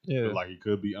end. Feel Yeah. like he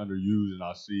could be underused, and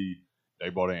I see they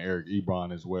brought in Eric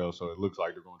Ebron as well, so it looks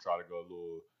like they're gonna try to go a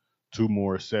little two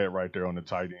more set right there on the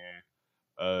tight end,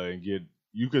 and get.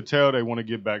 You could tell they want to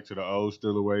get back to the old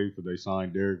Steeler way because they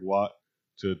signed Derek Watt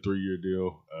to a 3-year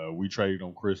deal. We traded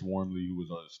on Chris Wormley, who was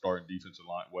a starting defensive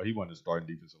line. Well, he wasn't a starting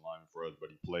defensive lineman for us, but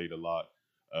he played a lot,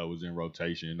 was in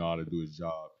rotation, and know how to do his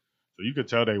job. So you could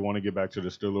tell they want to get back to the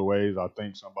Steeler ways. I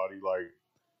think somebody like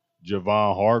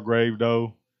Javon Hargrave,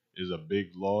 though, is a big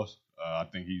loss. I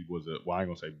think he was well, I ain't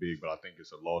going to say big, but I think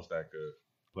it's a loss that could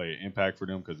play an impact for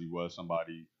them because he was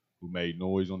somebody who made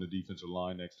noise on the defensive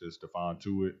line next to Stephon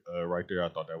Tuitt right there. I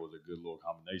thought that was a good little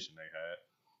combination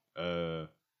they had.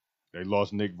 They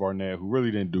lost Nick Barnett, who really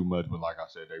didn't do much, but like I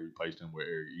said, they replaced him with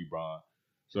Eric Ebron.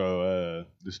 So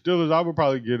the Steelers, I would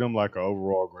probably give them like an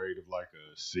overall grade of like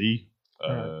a C,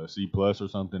 Right. C plus or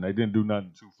something. They didn't do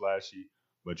nothing too flashy,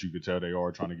 but you could tell they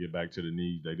are trying to get back to the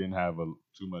knees. They didn't have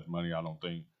too much money, I don't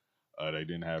think. They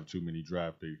didn't have too many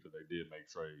draft picks because they did make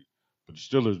trades. But the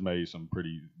Steelers made some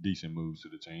pretty decent moves to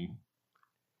the team.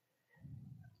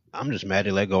 I'm just mad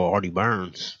they let go of Artie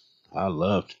Burns. I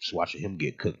love just watching him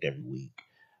get cooked every week.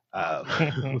 Uh,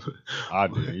 I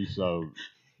did. All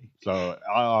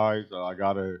right. So I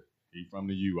gotta. He from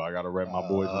the U. I gotta rep my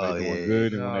boys when they doing yeah.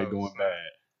 good and when they No, doing snap.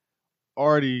 bad.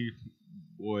 Artie,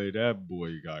 boy, that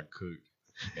boy got cooked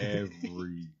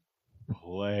every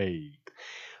play.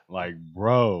 Like,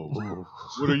 bro,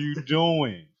 what are you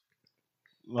doing?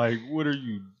 Like, what are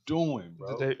you doing, Did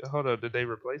bro? they hold up? Did they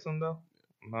replace him though?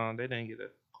 No, they didn't get a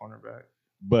cornerback.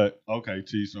 But okay,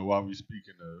 T. So while we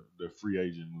speaking of the free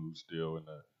agent moves still and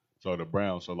the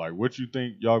Browns, so like, what you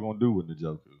think y'all gonna do with the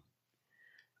Joker?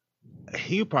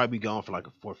 He'll probably be gone for like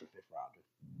a fourth or fifth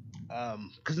rounder.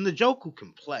 Because in the Joker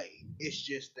can play. It's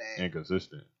just that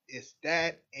Inconsistent. it's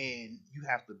that, and you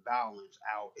have to balance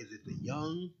out. Is it the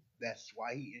young that's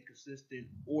why he inconsistent,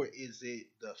 or is it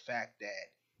the fact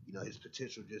that his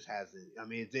potential just hasn't? I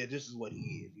mean, this is what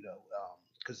he is.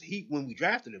 Because he when we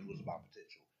drafted him it was about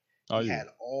potential. Oh He yeah. had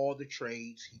all the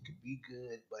trades. He could be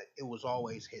good, but it was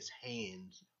always his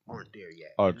hands aren't there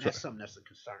yet, Oh, and that's something that's a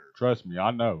concern. trust me,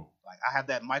 I know. Like I have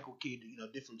that Michael Kidd,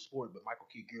 different sport, but Michael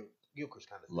Kidd Gilchrist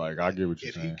kind of thing. Like, I get what you're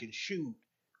If he saying. can shoot,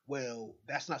 well,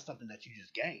 that's not something that you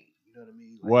just gain. You know what I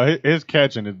mean? Like, Well, his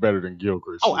catching is better than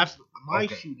Gilchrist. oh, absolutely. My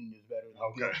Okay. shooting is better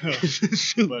than Okay.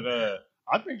 Gilchrist. But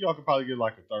I think y'all could probably get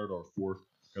like a third or fourth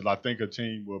because I think a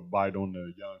team will bite on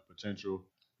the young potential,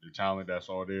 the talent that's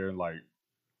all there. And like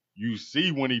you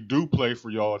see when he do play for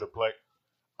y'all to play,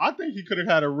 I think he could have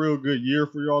had a real good year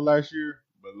for y'all last year.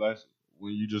 But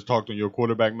when you just talked on your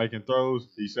quarterback making throws,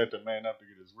 he set the man up to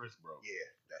get his wrist broke. Yeah,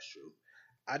 that's true.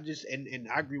 I just and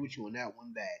I agree with you on that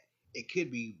one that it could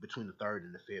be between the third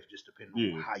and the fifth, just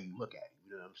depending on how you look at it.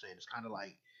 You know what I'm saying? It's kind of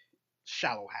like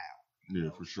shallow how. Yeah,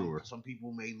 for sure. Some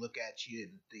people may look at you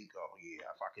and think, oh yeah,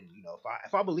 if I can,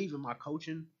 if I believe in my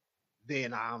coaching,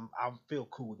 then I feel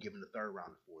cool with giving the third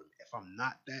round for it. If I'm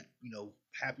not that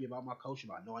happy about my coaching,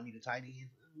 but I know I need a tight end.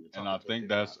 And I think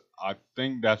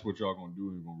that's what y'all gonna do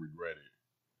and you're gonna regret it.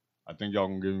 I think y'all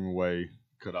gonna give him away.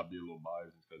 Could I be a little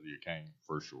biased because he came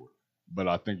for sure? But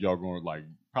I think y'all gonna like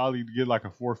probably get like a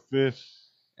fourth, fifth,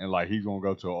 and like he's gonna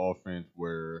go to an offense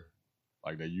where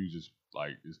like they use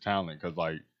his talent because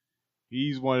like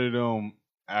he's one of them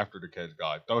after the catch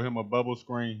guy. Throw him a bubble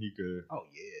screen, he could. Oh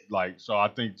yeah. Like so, I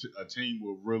think a team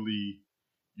will really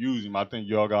use him. I think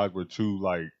y'all guys were too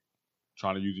like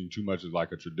trying to use him too much as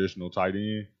like a traditional tight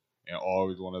end and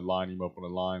always want to line him up on the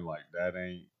line. Like that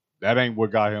ain't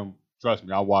what got him. Trust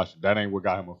me, I watched it. That ain't what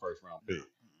got him a first round pick.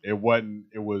 It wasn't.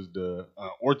 It was the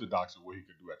orthodox of what he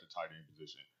could do at the tight end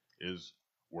position. Is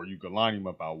where you could line him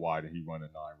up out wide and he run a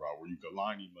 9 route. Where you could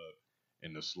line him up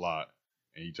in the slot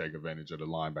and he take advantage of the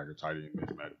linebacker tight end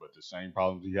mismatch. But the same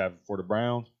problems he had for the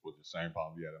Browns was the same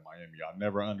problem he had in Miami. I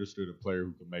never understood a player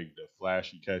who could make the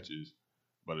flashy catches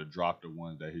but to drop the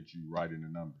ones that hit you right in the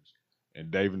numbers. And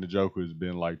Dave and the Joker has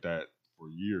been like that for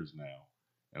years now.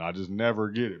 And I just never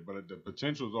get it. But the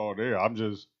potential's all there.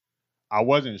 I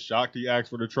wasn't shocked he asked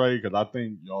for the trade because I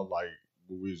think y'all like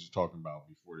what we was just talking about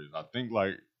before this. I think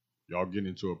like y'all getting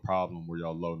into a problem where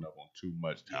y'all loading up on too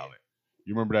much talent.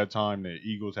 You remember that time the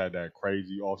Eagles had that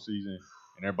crazy offseason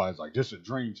and everybody's like, this is a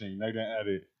dream team. They done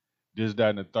added this, that,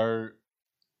 and the third.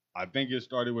 I think it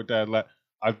started with that.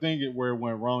 I think where it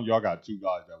went wrong, y'all got two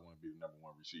guys that want to be the number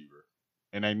one receiver,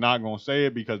 and they not gonna say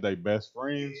it because they best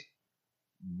friends,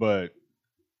 but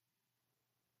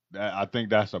I think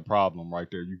that's a problem right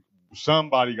there.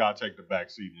 Somebody got to take the back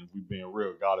seat, and if we being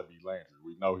real, got to be Landry.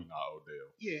 We know he's not Odell.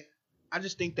 Yeah, I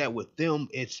just think that with them,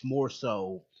 it's more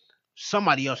so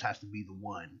somebody else has to be the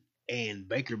one, and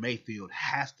Baker Mayfield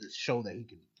has to show that he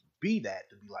can be that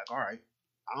to be like, all right,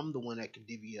 I'm the one that can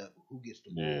divvy up who gets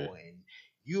the ball, and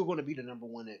you're going to be the number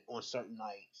one on certain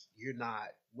nights. You're not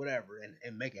whatever,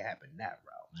 and make it happen that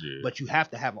route. Yeah. But you have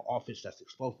to have an offense that's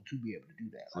explosive to be able to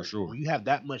do that. For sure. When you have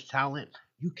that much talent,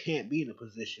 you can't be in a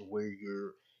position where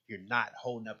you're not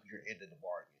holding up your end of the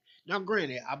bargain. Now,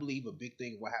 granted, I believe a big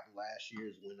thing what happened last year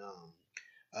is when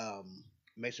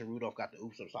Mason Rudolph got the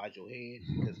oops upside your head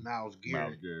because Myles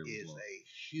Garrett is a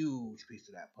huge piece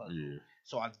of that puzzle. Yeah.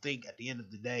 So I think at the end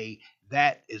of the day,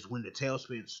 that is when the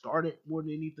tailspin started more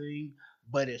than anything.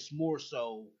 But it's more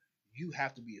so you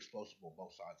have to be explosive on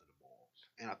both sides of the ball.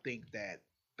 And I think that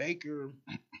Baker,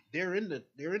 they're in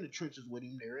the trenches with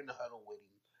him, they're in the huddle with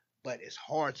him, but it's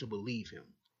hard to believe him.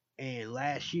 And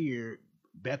last year,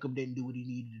 Beckham didn't do what he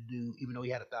needed to do. Even though he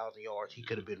had 1,000 yards, he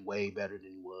could have been way better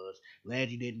than he was.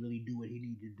 Landry didn't really do what he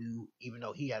needed to do. Even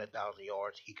though he had 1,000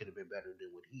 yards, he could have been better than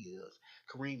what he is.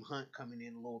 Kareem Hunt coming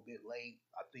in a little bit late,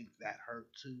 I think that hurt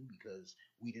too because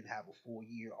we didn't have a full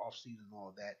year offseason and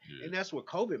all that. Yeah. And that's where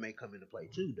COVID may come into play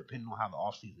too. Depending on how the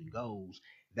offseason goes,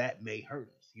 that may hurt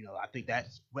us. I think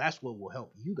that's what will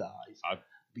help you guys.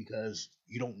 Because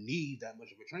you don't need that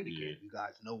much of a training camp. You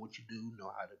guys know what you do,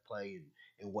 know how to play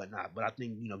and whatnot. But I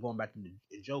think, going back to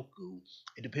Njoku,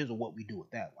 it depends on what we do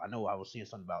with that. I know I was seeing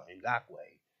something about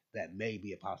Ngakwe. That may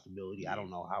be a possibility. I don't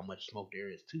know how much smoke there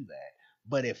is to that.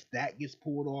 But if that gets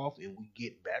pulled off and we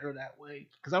get better that way,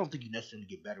 because I don't think you necessarily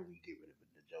get better when you get rid of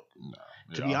Njoku.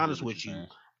 No, to be honest with you,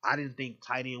 I didn't think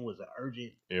tight end was an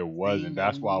urgent. It wasn't.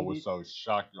 That's why I was so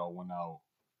shocked y'all went out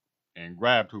and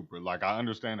grabbed Hooper. Like, I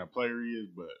understand the player he is,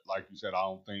 but like you said, I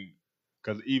don't think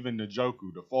because even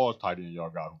Njoku, the falls tight end y'all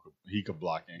got, he could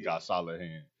block and got solid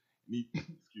hand.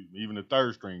 Excuse me. Even the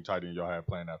third string tight end y'all had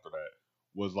playing after that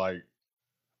was like,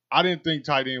 I didn't think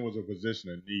tight end was a position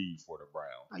of need for the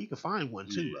Browns. Now, you can find one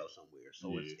too, though, somewhere.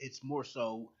 So it's more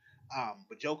so.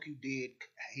 But Njoku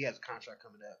he has a contract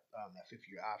coming up, that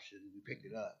 5th-year option. We picked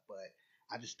it up, but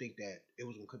I just think that it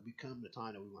was going to become the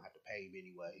time that we were going to have to pay him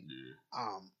anyway.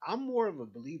 Yeah. I'm more of a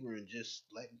believer in just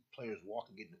letting players walk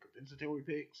and getting the compensatory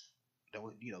picks.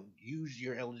 Don't use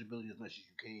your eligibility as much as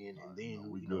you can, and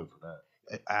then we good for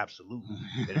that. Absolutely.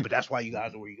 But that's why you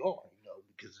guys are where you are,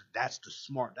 because that's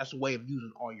the way of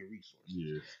using all your resources.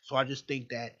 Yeah. So I just think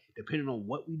that depending on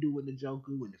what we do with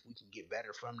Njoku and if we can get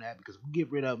better from that, because if we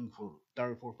get rid of him for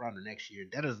 3rd, 4th round of next year,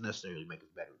 that doesn't necessarily make us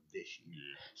better this year.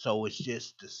 Yeah. So it's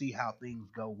just to see how things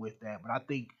go with that. But I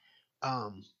think,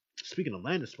 speaking of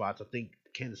landing spots, I think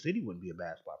Kansas City wouldn't be a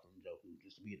bad spot for Njoku,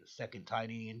 just to be the second tight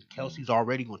end. Kelsey's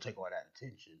already going to take all that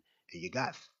attention, and you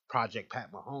got Project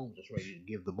Pat Mahomes that's ready to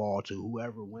give the ball to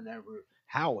whoever, whenever,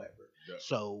 however. Yeah.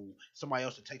 So somebody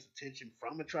else that takes attention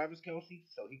from a Travis Kelce,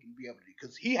 so he can be able to,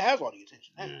 because he has all the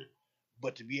attention now. Yeah.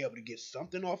 But to be able to get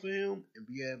something off of him and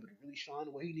be able to really shine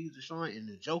the way he needs to shine, and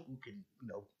Njoku can,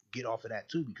 get off of that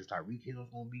too, because Tyreek Hill's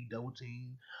gonna be double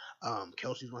teamed.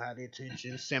 Kelsey's gonna have the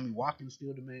attention. Sammy Watkins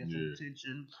still demands some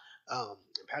attention. And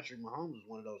Patrick Mahomes is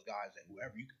one of those guys that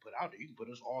whoever you can put out there, you can put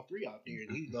us all three out there,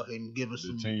 and he can go ahead and give us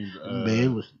some teams.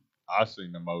 I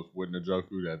seen the most with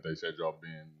Njoku that they said y'all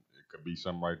been. Could be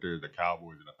something right there. The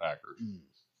Cowboys and the Packers.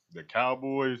 The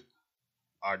Cowboys,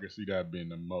 I can see that being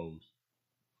the most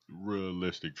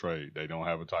realistic trade. They don't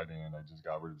have a tight end. They just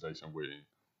got rid of Jason Witten.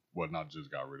 Well, not just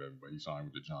got rid of him, but he signed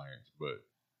with the Giants. But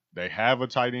they have a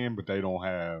tight end, but they don't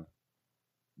have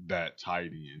that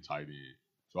tight end.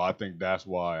 So I think that's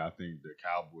why I think the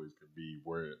Cowboys could be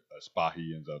where a spot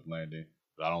he ends up landing.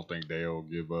 But I don't think they'll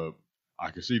give up.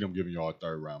 I can see them giving y'all a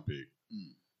 3rd round pick.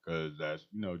 Because that's,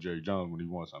 Jerry Jones, when he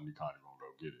wants something, he kind of going to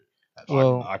go get it. So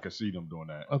well, I can see them doing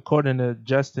that. According to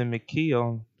Justin McKee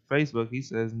on Facebook, he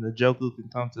says Njoku can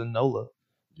come to NOLA.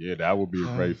 Yeah, that would be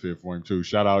a great fit for him, too.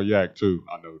 Shout out Yak, too.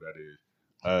 I know who that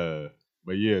is.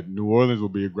 But, yeah, New Orleans will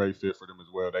be a great fit for them as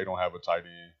well. They don't have a tight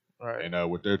end. Right.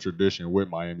 And with their tradition with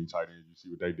Miami tight ends, you see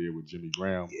what they did with Jimmy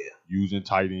Graham using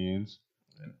tight ends.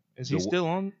 Is he still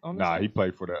on? Nah, he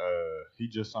played for the. He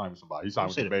just signed with somebody. He signed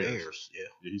with the Bears.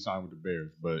 Yeah, he signed with the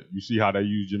Bears. But you see how they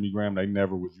use Jimmy Graham? They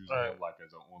never was using him like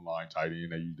as an online tight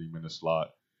end. They used him in the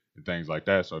slot and things like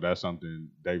that. So that's something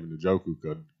David Njoku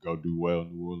could go do well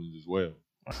in New Orleans as well.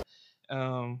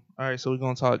 All right, so we're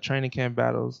gonna talk training camp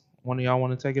battles. One of y'all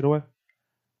want to take it away?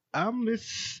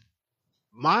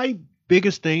 My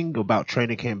biggest thing about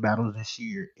training camp battles this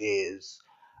year is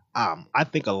I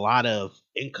think a lot of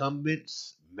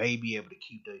incumbents may be able to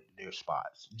keep their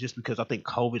spots just because I think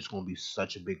COVID's going to be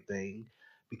such a big thing.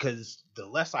 Because the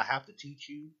less I have to teach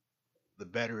you, the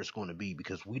better it's going to be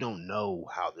because we don't know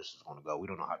how this is going to go. We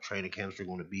don't know how training camps are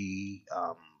going to be,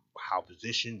 how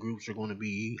position groups are going to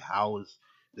be, how is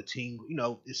the team.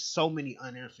 There's so many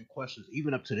unanswered questions.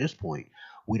 Even up to this point,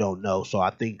 we don't know. So I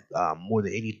think more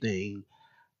than anything,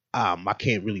 I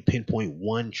can't really pinpoint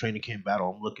one training camp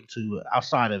battle I'm looking to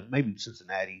outside of maybe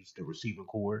Cincinnati's the receiving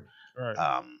core.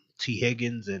 Right. T.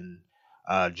 Higgins and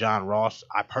John Ross.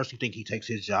 I personally think he takes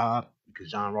his job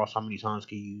because John Ross, how many times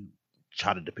can you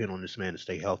try to depend on this man to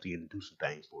stay healthy and do some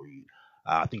things for you?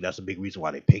 I think that's a big reason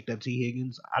why they picked up T.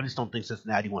 Higgins. I just don't think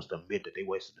Cincinnati wants to admit that they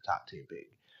wasted the top 10 pick.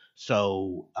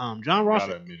 So John Ross,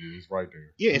 gotta admit it, it's right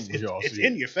there. yeah, it's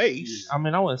in your face. I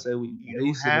mean, I wouldn't say we You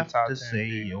wasted have the top to 10 say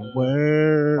pick. your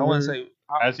word. I wouldn't say.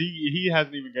 As he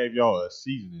hasn't even gave y'all a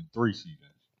season in 3 seasons.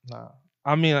 Nah.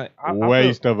 I mean, like,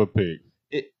 Waste of a pick.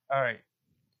 All right.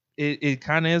 It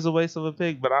kind of is a waste of a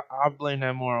pick, but I blame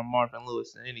that more on Marvin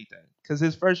Lewis than anything. Because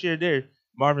his first year there,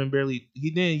 Marvin he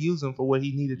didn't use him for what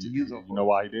he needed to use him for. You know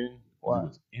why he didn't? Why? He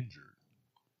was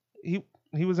injured.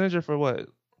 He was injured for what?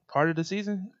 Part of the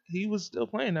season? He was still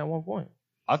playing at one point.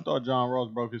 I thought John Ross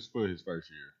broke his foot his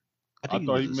first year. I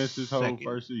thought he missed his whole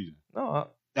first season. No,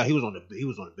 he was on the bench. He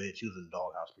was in the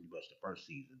doghouse pretty much the first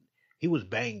season. He was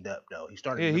banged up though. He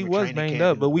started. Yeah, he was banged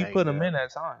up, but we put him in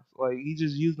at times. Like he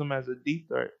just used him as a deep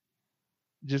threat,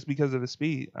 just because of the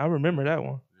speed. I remember that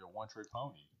one. Yeah, one trick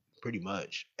pony. Pretty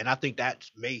much, and I think that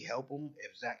may help him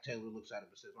if Zach Taylor looks at him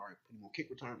and says, "All right, put him on kick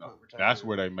return, punt return." That's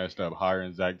where they messed up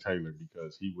hiring Zach Taylor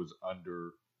because he was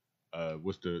under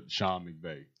Sean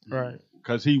McVay. Right.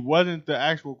 Because he wasn't the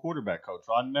actual quarterback coach.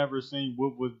 So I never seen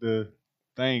what was the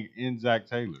thing in Zach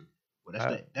Taylor.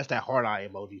 Well, that's that hard eye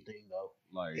emoji thing though.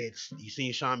 Like it's you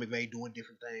seen Sean McVay doing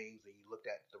different things, and you looked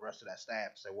at the rest of that staff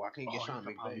and said, "Well, I can't get Sean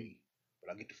McVay,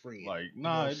 but I get the free." Like,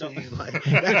 nah, you know it don't.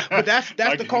 like, but that's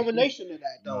the culmination of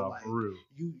that though. Nah, like, for real.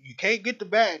 You can't get the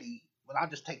baddie, but I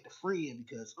just take the friend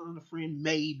because the friend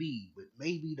maybe, but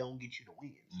maybe don't get you the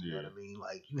wins. You know what I mean?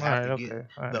 Like you have to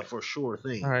get the for sure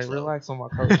thing. All right, so. relax on my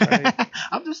coach. Right?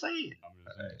 I'm just saying.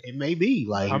 It may be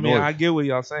like. I mean, I get what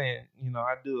y'all saying.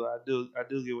 I do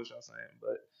get what y'all saying,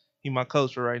 but he my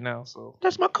coach for right now, so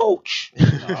that's my coach.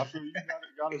 I feel you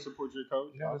gotta support your coach.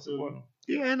 You gotta support him.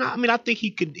 Yeah, and I mean, I think he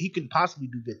could possibly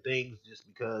do good things just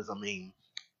because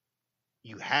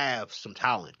you have some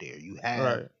talent there. You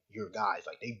have your guys.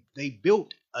 Like they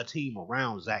built a team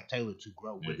around Zach Taylor to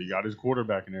grow with. He got his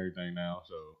quarterback and everything now,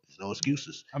 so there's no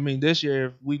excuses. I mean, this year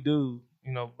if we do,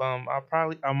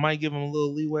 I might give him a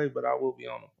little leeway, but I will be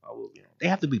on him. They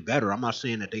have to be better. I'm not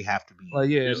saying that they have to be. Like,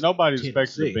 yeah, nobody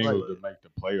expects the Bengals to make the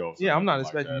playoffs. Yeah, I'm not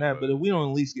expecting that, but if we don't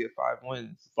at least get 5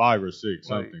 wins, 5 or 6,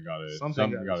 something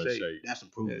gotta shake. That's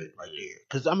improvement right there.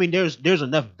 Because I mean, there's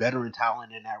enough veteran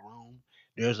talent in that room.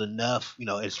 There's enough,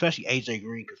 especially AJ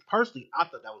Green. Because personally, I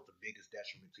thought that was the biggest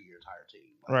detriment to your entire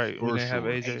team. Right, we didn't have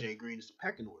AJ Green is the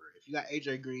pecking order. If you got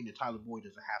AJ Green, then Tyler Boyd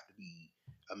doesn't have to be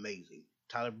amazing.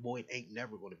 Tyler Boyd ain't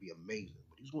never going to be amazing,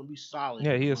 but he's going to be solid.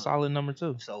 Yeah, he's a solid number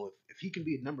 2. So if he can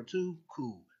be a number 2,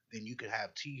 cool. Then you can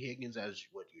have T. Higgins as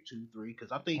your 2-3.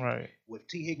 Because I think with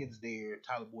T. Higgins there,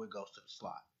 Tyler Boyd goes to the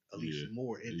slot. At least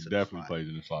more into the slot. He definitely plays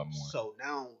in the slot more. So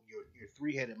now your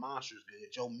 3-headed monster is good.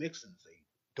 Joe Mixon's a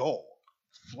dog,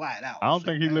 flat out. I don't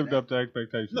think he lived up to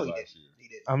expectations last year. He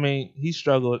did. I mean, he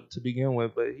struggled to begin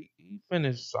with, but he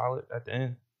finished solid at the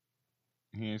end.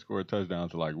 He ain't scored a touchdown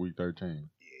until like week 13.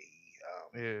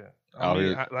 Yeah. He's out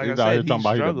here talking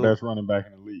about he's the best running back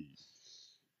in the league.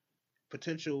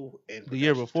 Potential and the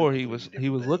year before he was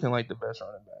looking like the best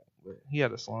running back, but he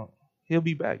had a slump. He'll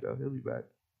be back though. He'll be back.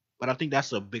 But I think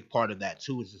that's a big part of that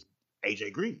too. Is just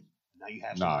AJ Green. Now you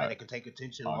have somebody that can take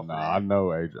attention off of that. I know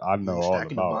AJ. I know all about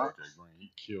AJ Green.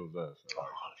 He kills us.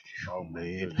 Oh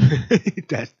man,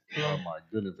 that's oh my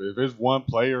goodness. If there's one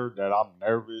player that I'm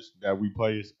nervous that we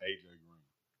play, it's AJ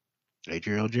Green.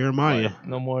 Adriel Jeremiah. Like,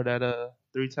 no more of that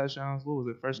 3 touchdowns. What was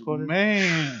it? First quarter?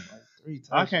 Man, like 3 touchdowns.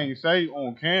 I can't say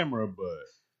on camera, but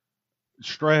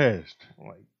stressed.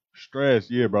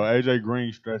 Yeah, bro. AJ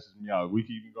Green stresses me out. We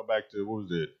can even go back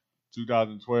to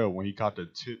 2012 when he caught the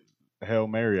tip Hail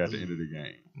Mary at the end of the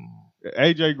game.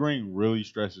 AJ Green really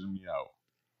stresses me out.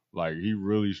 Like he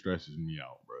really stresses me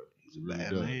out, bro. He's a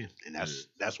bad man, and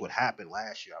that's what happened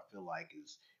last year. I feel like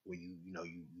is where you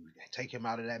take him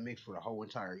out of that mix for the whole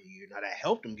entire year. Now that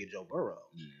helped him get Joe Burrow.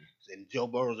 And Joe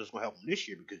Burrow's just gonna help him this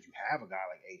year because you have a guy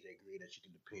like AJ Green that you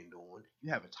can depend on.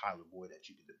 You have a Tyler Boyd that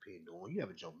you can depend on. You have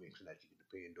a Joe Mixon that you can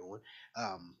depend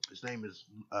on. His name is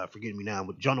forgetting me now,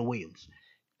 but Jonah Williams.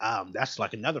 That's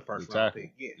like another first round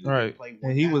pick. Yeah, he right. played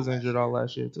And he was last injured year. all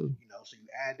last year too. So you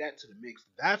add that to the mix.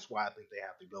 That's why I think they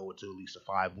have to go into at least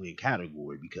a 5-win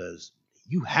category because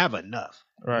you have enough.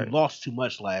 Right. You lost too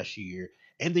much last year,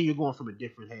 and then you're going from a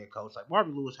different head coach. Like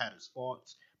Marvin Lewis had his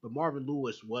faults, but Marvin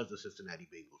Lewis was the Cincinnati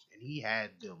Bengals, and he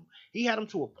had them. He had them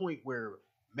to a point where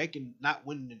not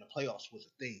winning in the playoffs was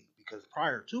a thing because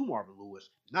prior to Marvin Lewis,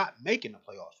 not making the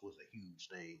playoffs was a huge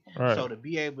thing. Right. So to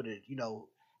be able to,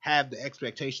 have the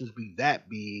expectations be that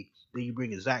big, then you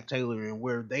bring in Zach Taylor in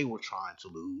where they were trying to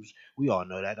lose. We all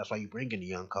know that. That's why you bring in the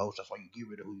young coach. That's why you get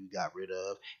rid of who you got rid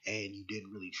of, and you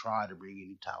didn't really try to bring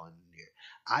any talent in there.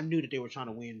 I knew that they were trying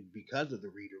to win because of the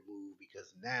Reader move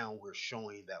because now we're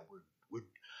showing that we're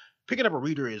picking up a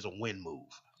Reader is a win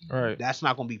move. Right. That's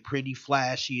not going to be pretty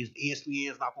flashy.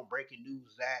 ESPN's not going to breaking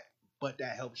news that, but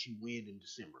that helps you win in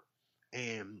December.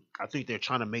 And I think they're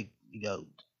trying to make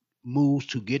moves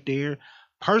to get there.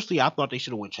 Personally, I thought they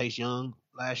should have went Chase Young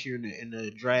last year in the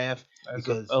draft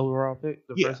because overall pick,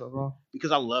 first overall.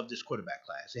 Because I love this quarterback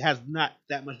class. It has not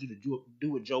that much to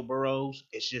do with Joe Burrows.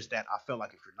 It's just that I felt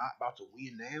like if you're not about to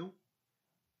win now,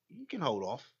 you can hold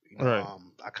off. Right.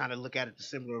 I kind of look at it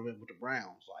similar with the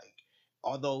Browns. Like,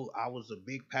 although I was a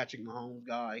big Patrick Mahomes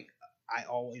guy, I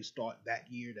always thought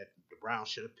that year that the Browns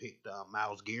should have picked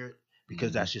Myles Garrett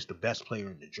because that's just the best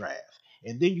player in the draft.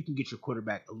 And then you can get your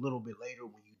quarterback a little bit later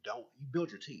when you don't. You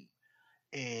build your team.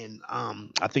 And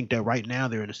I think that right now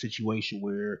they're in a situation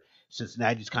where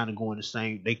Cincinnati's kind of going the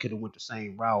same. They could have went the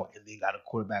same route and then got a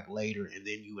quarterback later, and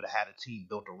then you would have had a team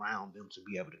built around them to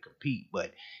be able to compete.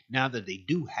 But now that they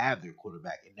do have their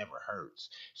quarterback, it never hurts.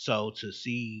 So to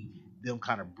see them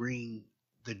kind of bring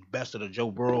the best of the Joe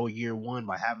Burrow year one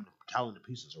by having the talented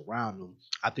pieces around them,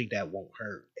 I think that won't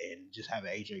hurt. And just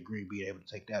having AJ Green being able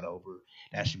to take that over,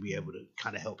 that should be able to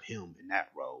kind of help him in that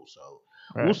role. So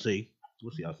we'll see.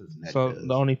 We'll see how Cincinnati does.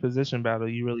 The only position battle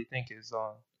you really think is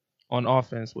on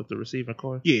offense with the receiving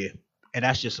core? Yeah, and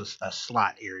that's just a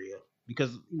slot area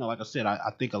because like I said,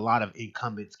 I think a lot of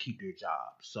incumbents keep their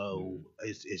jobs. So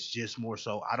it's just more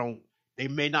so they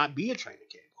may not be a training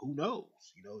camp. Who knows?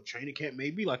 Training camp may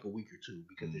be like a week or two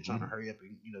because they're trying to hurry up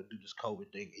and do this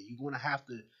COVID thing, and you're going to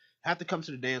have to come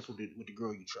to the dance with the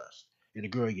girl you trust and the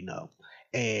girl you know.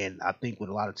 And I think with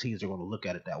a lot of teams, they're going to look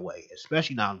at it that way.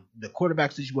 Especially now, the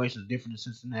quarterback situation is different in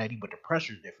Cincinnati, but the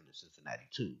pressure is different in Cincinnati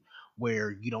too,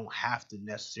 where you don't have to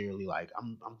necessarily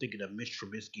I'm thinking of Mitch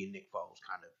Trubisky and Nick Foles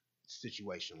kind of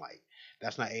situation. Like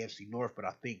that's not AFC North, but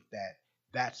I think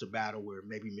that's a battle where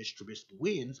maybe Mitch Trubisky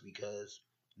wins because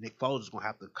Nick Foles is going to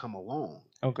have to come along.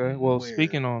 Okay. Well,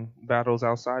 speaking on battles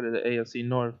outside of the AFC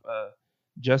North,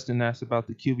 Justin asked about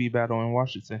the QB battle in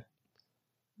Washington.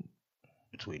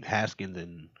 Between Haskins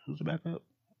and who's the backup?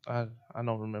 I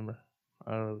don't remember.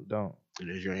 I really don't. And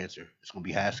there's your answer. It's gonna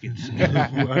be Haskins.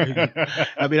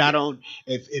 I mean, I don't.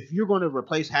 If you're going to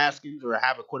replace Haskins or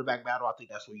have a quarterback battle, I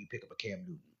think that's where you pick up a Cam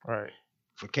Newton. Right.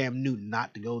 For Cam Newton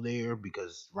not to go there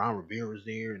because Ron Rivera's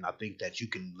there, and I think that you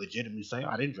can legitimately say,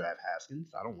 I didn't draft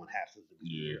Haskins. I don't want Haskins to be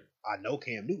here. I know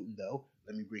Cam Newton though.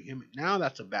 Let me bring him in. Now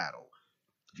that's a battle.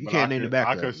 If you can't name the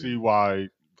backup, I could see why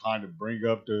kind of bring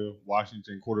up the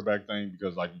Washington quarterback thing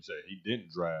because, like you said, he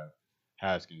didn't draft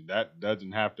Haskins. That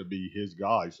doesn't have to be his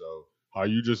guy. So how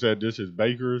you just said this is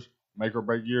Baker's make or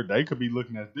break year, they could be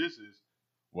looking at this as,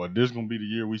 well, this is going to be the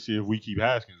year we see if we keep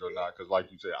Haskins or not. Because,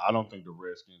 like you said, I don't think the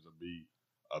Redskins will be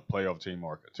a playoff team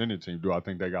or a contending team. Do I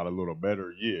think they got a little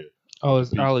better? Yeah. Oh,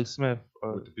 it's Alex Smith.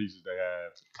 With the pieces they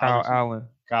have. Kyle Allen.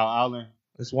 Kyle Allen.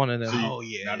 It's one of them.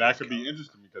 See, now that could be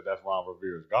interesting because that's Ron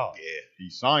Rivera's guy. Yeah.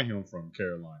 He signed him from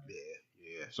Carolina.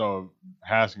 Yeah. So if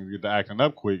Haskins get to acting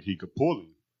up quick, he could pull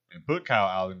him and put Kyle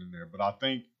Allen in there. But I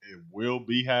think it will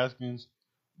be Haskins.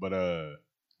 But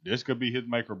this could be his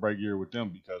make or break year with them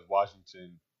because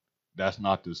Washington, that's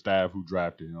not the staff who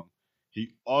drafted him.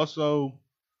 He also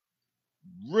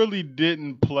really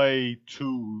didn't play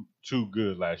too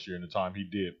good last year in the time he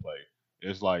did play.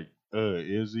 It's like,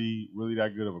 is he really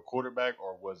that good of a quarterback,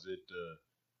 or was it the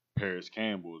Paris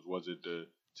Campbells? Was it the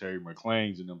Terry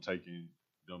McLean's and them taking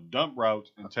them dump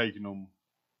routes and taking them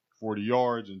 40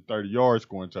 yards and 30 yards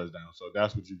scoring touchdowns? So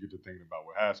that's what you get to thinking about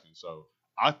with Haskins. So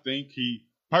I think he,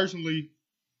 personally,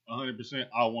 100%,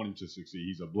 I want him to succeed.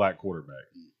 He's a black quarterback.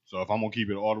 So if I'm going to keep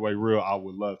it all the way real, I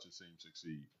would love to see him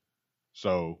succeed.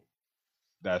 So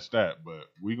that's that. But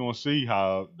we gonna see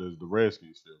how does the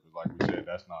Redskins feel. Because like we said,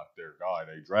 that's not their guy.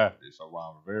 They drafted. So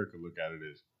Ron Rivera could look at it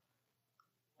as,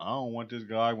 I don't want this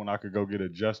guy when I could go get a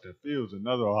Justin Fields,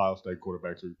 another Ohio State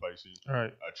quarterback to replace him.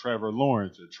 Right. A Trevor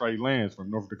Lawrence, a Trey Lance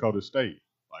from North Dakota State.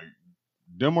 Like,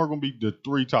 them are going to be the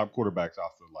 3 top quarterbacks, I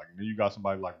feel like. And then you got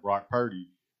somebody like Brock Purdy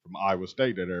from Iowa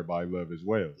State that everybody love as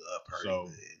well. Purdy, so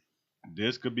man.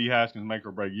 This could be Haskins' make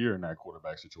or break year in that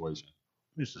quarterback situation.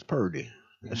 This is Purdy.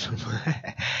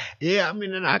 Yeah, I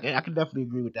mean, and I can definitely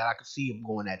agree with that. I could see him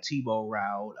going that Tebow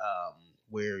route,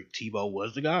 where Tebow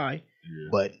was the guy,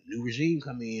 but new regime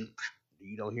come in.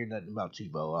 You don't hear nothing about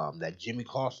Tebow. That Jimmy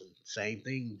Clausen, same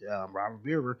thing. Robert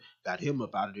Rivera got him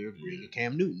up out of there, bringing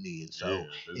Cam Newton in. So if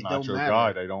it's it not don't your matter.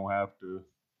 guy, they don't have to.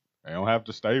 They don't have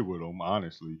to stay with him,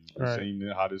 honestly. We've Right.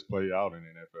 seen how this played out in the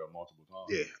NFL multiple times.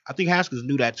 Yeah, I think Haskins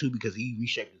knew that too because he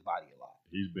reshaped his body a lot.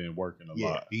 He's been working a Yeah,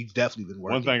 lot. he's definitely been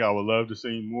working. One thing I would love to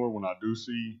see more when I do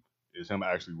see is him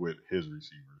actually with his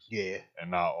receivers. Yeah. And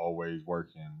not always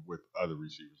working with other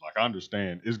receivers. Like, I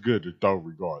understand it's good to throw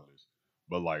regardless.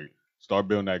 But, like, start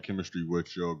building that chemistry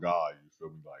with your guy. You feel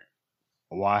me? Like,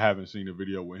 why I haven't seen a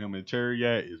video with him and Terry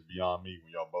yet is beyond me.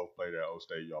 When y'all both played at O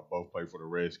State, y'all both play for the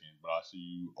Redskins. But I see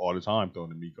you all the time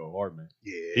throwing to Miko Hardman.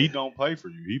 Yeah. He don't play for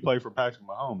you. He play for Patrick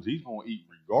Mahomes. He's going to eat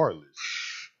regardless.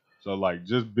 So, like,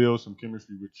 just build some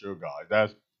chemistry with your guys.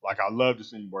 That's, like, I love to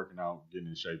see him working out, getting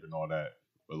in shape and all that.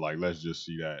 But, like, let's just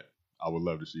see that. I would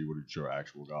love to see what it's your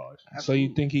actual guys. So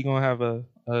you think he gonna have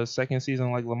a second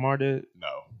season like Lamar did?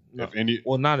 No. If any,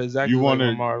 well, not exactly you like wanna,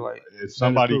 Lamar. Like, if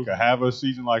somebody could have a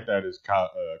season like that, it's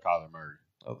Kyler Murray.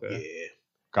 Okay. Yeah.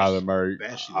 Kyler Murray.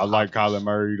 Especially I like Hopkins. Kyler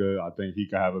Murray. I think he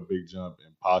could have a big jump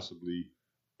and possibly,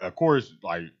 of course,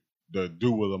 like the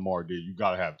do what Lamar did, you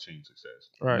got to have team success.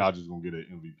 Right. You're not just going to get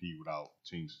an MVP without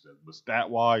team success. But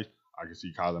stat-wise, I can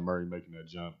see Kyler Murray making that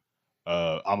jump.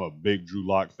 I'm a big Drew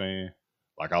Lock fan.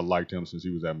 Like, I liked him since he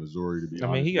was at Missouri, to be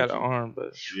honest. I mean, he got an arm,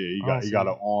 but yeah, he got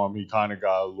an arm. He kind of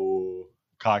got a little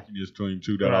cockiness to him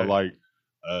too that I like.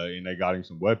 And they got him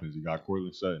some weapons. He got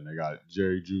Cortland Sutton. They got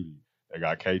Jerry Jeudy. They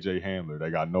got KJ Hamler. They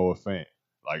got Noah Fant.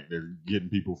 Like, they're getting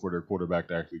people for their quarterback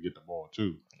to actually get the ball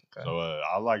too. Okay. So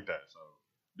I like that. So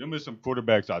them is some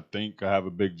quarterbacks I think could have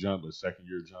a big jump, a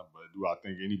second-year jump. But do I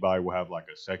think anybody will have like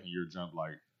a second-year jump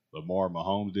like Lamar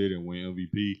Mahomes did and win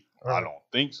MVP? Right. I don't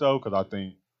think so, because I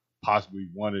think possibly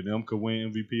one of them could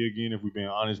win MVP again. If we're being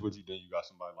honest with you, then you got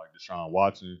somebody like Deshaun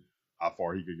Watson, how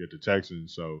far he could get the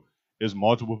Texans. So there's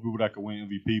multiple people that could win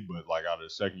MVP, but like out of the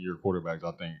second-year quarterbacks,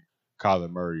 I think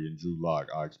Kyler Murray and Drew Lock,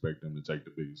 I expect them to take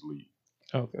the biggest lead.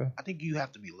 Okay. I think you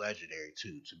have to be legendary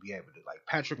too to be able to, like,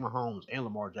 Patrick Mahomes and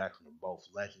Lamar Jackson are both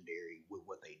legendary with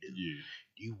what they do. Yeah.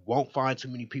 You won't find too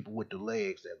many people with the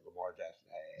legs that Lamar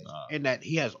Jackson has, and that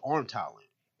he has arm talent.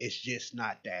 It's just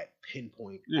not that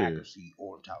pinpoint accuracy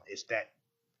arm talent. It's that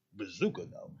bazooka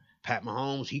though. Pat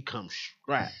Mahomes, he comes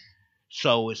strapped.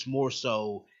 So it's more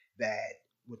so that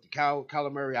with the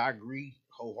Kyler Murray, I agree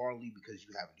wholeheartedly because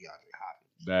you have DeAndre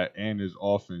Hopkins. That and his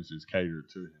offense is catered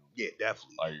to him. Yeah,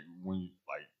 definitely. Like when you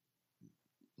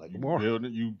like you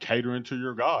building, you catering to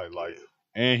your guy. Like,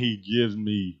 and he gives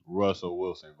me Russell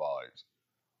Wilson vibes.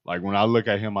 Like when I look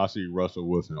at him, I see Russell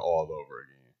Wilson all over again.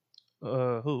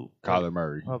 Who? Kyler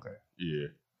Murray. Okay. Yeah.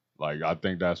 Like, I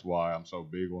think that's why I'm so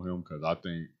big on him, because I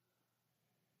think,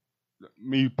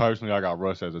 me personally, I got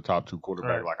Russ as a top 2 quarterback.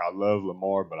 Right. Like, I love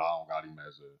Lamar, but I don't got him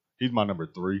as he's my number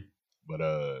 3. But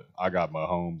I got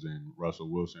Mahomes and Russell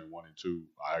Wilson 1 and 2.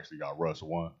 I actually got Russ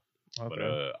 1. Okay.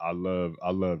 But I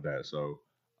love that. So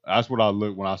that's what I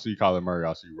look when I see Kyler Murray.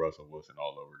 I see Russell Wilson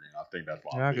all over again. I think that's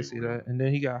why. I can see that. And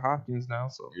then he got Hopkins now,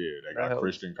 so yeah, they got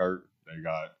Christian Kirk. They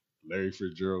got Larry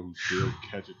Fitzgerald, who's still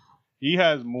catching. He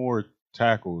has more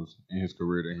tackles in his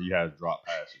career than he has drop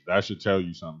passes. That should tell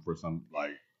you something for some,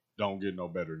 like, don't get no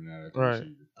better than that. Right.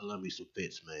 I love me some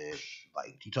Fitz, man.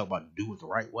 Like, you talk about do it the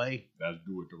right way. That's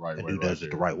do it the right way. Dude does it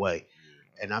the right way.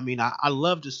 Yeah. And I mean, I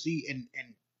love to see, and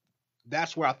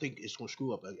that's where I think it's going to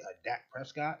screw up a Dak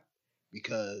Prescott,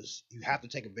 because you have to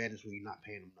take advantage when you're not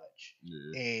paying him much.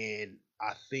 Yeah. And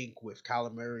I think with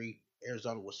Kyler Murray,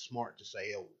 Arizona was smart to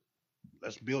say, oh,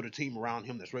 let's build a team around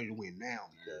him that's ready to win now,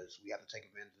 because we have to take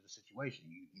advantage of the situation.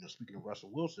 You know, speaking of Russell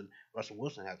Wilson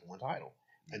has 1 title,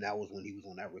 and that was when he was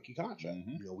on that rookie contract.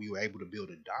 Mm-hmm. You know, we were able to build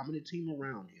a dominant team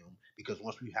around him, because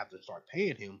once we have to start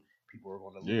paying him, people are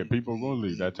going to leave. Yeah, people are going to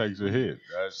leave. That takes a hit.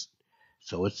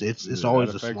 So it's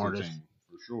always the smartest.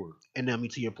 For sure. And then, I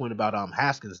mean, to your point about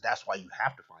Haskins, that's why you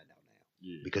have to find out now.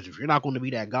 Yeah. Because if you're not going to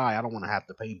be that guy, I don't want to have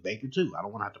to pay Baker too. I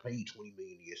don't want to have to pay you $20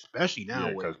 million a year, especially now.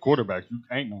 Yeah, because quarterbacks, you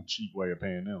ain't no cheap way of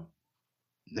paying them.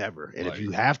 Never. And if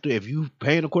you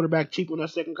paying a quarterback cheap on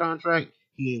that second contract,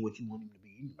 he ain't what you want him to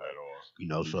be anyway. At all. You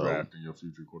know, Be so drafting your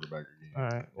future quarterback again. All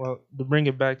right. Well, to bring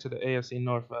it back to the AFC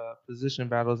North position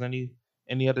battles, any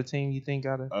other team you think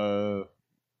got it?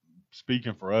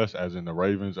 Speaking for us, as in the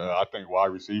Ravens, I think wide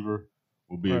receiver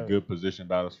will be a Right. good position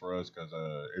battles for us because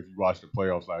if you watched the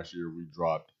playoffs last year, we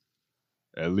dropped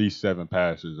at least 7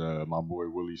 passes. My boy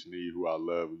Willie Snead, who I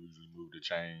love, who usually moved the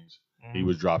chains, he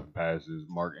was dropping passes.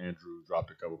 Mark Andrews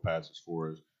dropped a couple passes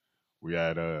for us. We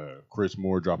had Chris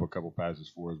Moore drop a couple passes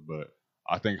for us, but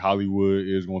I think Hollywood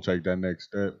is going to take that next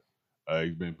step.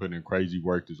 He's been putting in crazy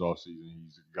work this offseason.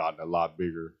 He's gotten a lot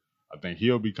bigger. I think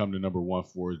he'll become the number one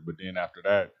for us, but then after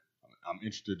that, I'm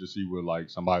interested to see what like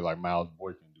somebody like Miles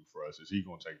Boyd can do for us. Is he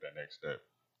going to take that next step?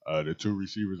 The 2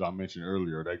 receivers I mentioned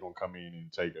earlier, they're going to come in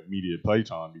and take immediate play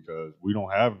time because we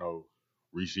don't have no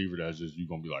receiver that's just you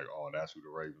going to be like, oh, that's who the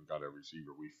Ravens got at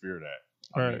receiver. We fear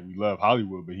that. I mean, we love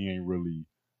Hollywood, but he ain't really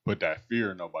put that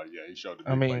fear in nobody yet. He showed the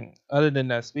big play. Other than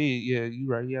that speed, yeah, you're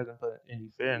right. He hasn't put any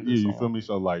fear in this. Yeah, you feel me?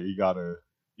 So like he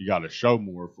gotta show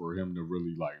more for him to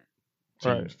really like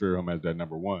teams fear him as that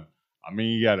number one. I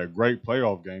mean, he had a great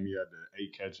playoff game. He had the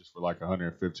 8 catches for like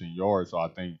 115 yards. So I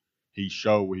think he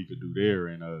showed what he could do there.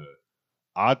 And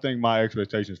I think my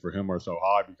expectations for him are so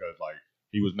high because like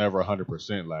he was never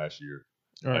 100% last year.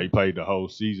 He played the whole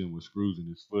season with screws in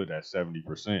his foot at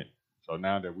 70%. So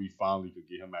now that we finally could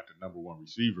get him at the number one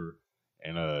receiver,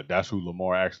 and that's who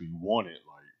Lamar actually wanted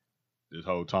like this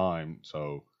whole time.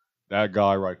 So that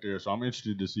guy right there. So I'm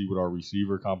interested to see what our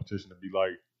receiver competition to be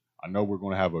like. I know we're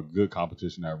going to have a good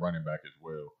competition at running back as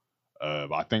well.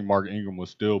 I think Mark Ingram will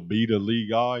still be the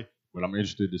lead guy, but I'm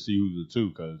interested to see who's the two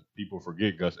because people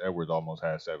forget Gus Edwards almost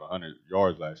had 700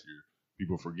 yards last year.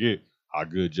 People forget how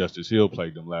good Justice Hill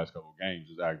played them last couple of games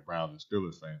as Zach Browns and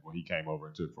Steelers fans when he came over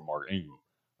and took from Mark Ingram.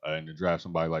 And to draft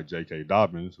somebody like J.K.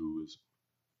 Dobbins, who is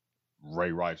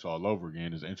Ray Rice all over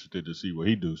again, is interested to see what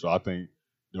he do. So I think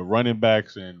the running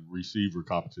backs and receiver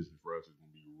competition for us is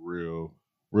going to be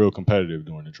real competitive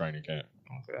during the training camp.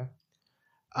 Okay.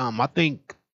 I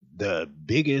think the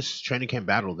biggest training camp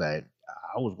battle that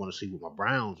I was going to see with my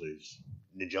Browns is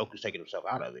Njoku's taking himself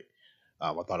out of it.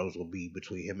 I thought it was going to be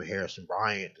between him and Harrison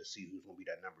Bryant to see who's going to be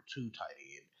that number 2 tight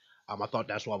end. I thought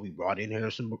that's why we brought in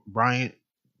Harrison Bryant.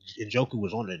 Njoku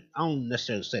was on the, I don't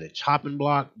necessarily say the chopping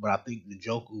block, but I think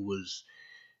Njoku was,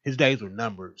 his days were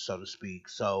numbered, so to speak.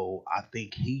 So I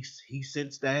think he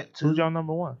sensed that too. Who's y'all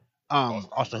number 1?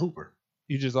 Austin Hooper.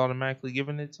 You just automatically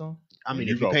giving it to him? I mean,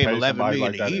 if you pay him $11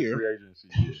 million a year,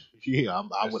 yeah,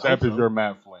 I would. Except if you're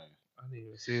Matt Flynn. I didn't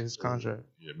even see his contract.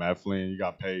 Yeah, Matt Flynn, you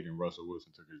got paid, and Russell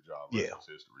Wilson took his job. Yeah,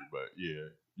 history. But yeah,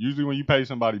 usually when you pay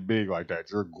somebody big like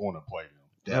that, you're going to play them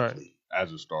definitely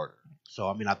as a starter. So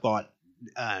I mean, I thought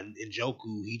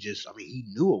Njoku, he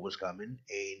knew it was coming,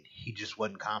 and he just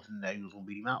wasn't confident that he was going to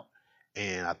beat him out.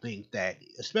 And I think that,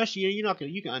 especially, you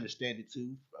can understand it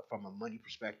too from a money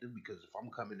perspective, because if I'm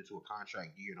coming into a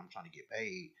contract year and I'm trying to get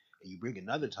paid, and you bring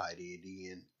another tight end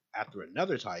in after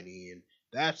another tight end,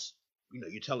 that's,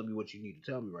 you're telling me what you need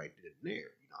to tell me right then and there.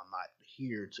 I'm not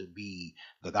here to be,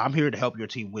 like, I'm here to help your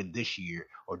team win this year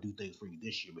or do things for you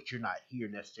this year, but you're not here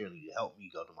necessarily to help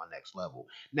me go to my next level.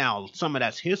 Now, some of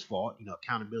that's his fault.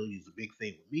 Accountability is a big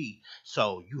thing with me.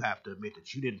 So you have to admit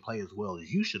that you didn't play as well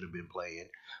as you should have been playing.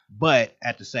 But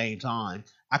at the same time,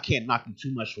 I can't knock him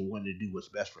too much for wanting to do what's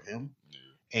best for him.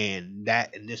 And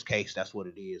that, in this case, that's what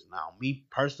it is. Now, me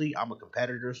personally, I'm a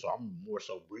competitor, so I'm more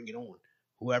so bring it on.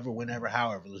 Whoever, whenever,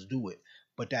 however, let's do it.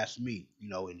 But that's me.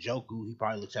 Njoku, he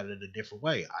probably looks at it a different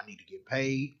way. I need to get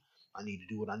paid. I need to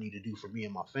do what I need to do for me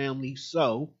and my family.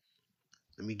 So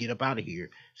let me get up out of here.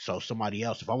 So somebody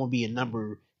else, if I want to be a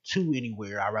number 2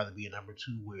 anywhere, I'd rather be a number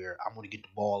 2 where I'm going to get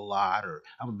the ball a lot, or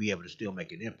I'm going to be able to still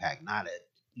make an impact, not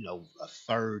a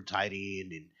third tight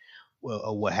end and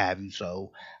or what have you.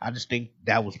 So I just think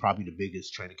that was probably the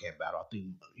biggest training camp battle. I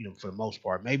think, for the most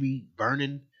part, maybe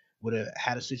Vernon would have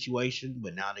had a situation,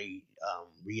 but now they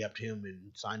re-upped him and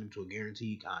signed him to a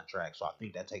guaranteed contract. So I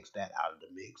think that takes that out of the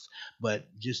mix. But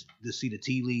just to see the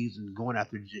tea leaves and going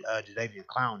after Jadeveon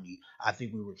Clowney, I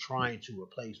think we were trying to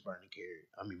replace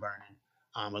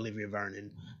Olivia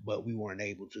Vernon, but we weren't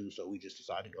able to, so we just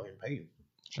decided to go ahead and pay him.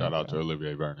 Shout out to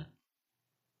Olivia Vernon.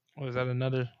 Was that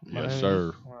another? Yes,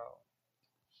 sir. Wow.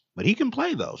 But he can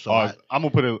play, though. So I'm going to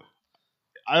put it,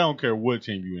 I don't care what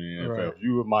team you in the NFL. Right. If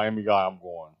you a Miami guy, I'm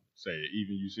going to say it.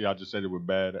 Even you see, I just said it with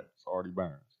bad, it's already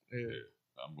Burns. Yeah.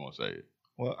 I'm going to say it.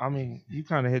 Well, I mean, you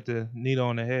kind of hit the needle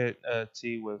on the head,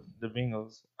 T, with the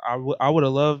Bengals. I would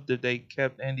have loved if they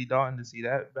kept Andy Dalton to see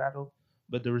that battle,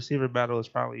 but the receiver battle is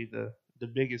probably the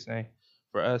biggest thing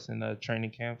for us in the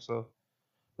training camp. So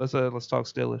let's talk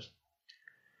Steelers.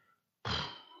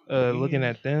 Looking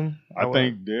at them, I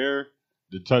think they're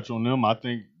to touch on them, I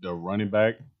think the running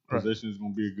back Right. position is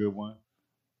going to be a good one.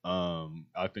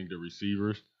 I think the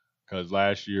receivers, because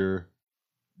last year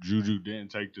Juju didn't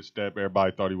take the step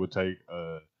everybody thought he would take.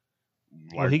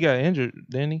 Well, he got injured,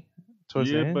 didn't he? Towards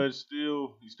the Yeah, end. but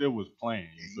still, he still was playing.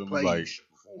 You He feel me? played Like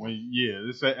before.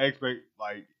 it's an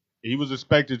like he was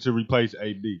expected to replace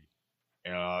AB.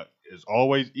 It's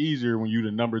always easier when you're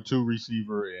the number 2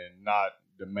 receiver and not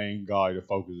the main guy the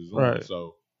focus is on. Right.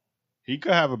 So he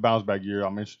could have a bounce back year.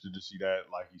 I'm interested to see that.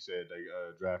 Like he said, they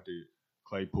drafted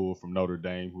Claypool from Notre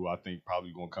Dame, who I think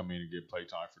probably going to come in and get play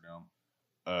time for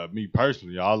them. Me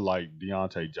personally, I like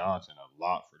Deontay Johnson a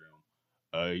lot for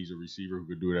them. He's a receiver who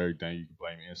could do everything. You can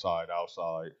play him inside,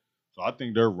 outside. So I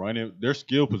think their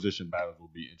skill position battles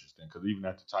will be interesting because even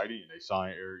at the tight end, they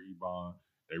signed Eric Ebron,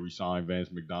 they re-signed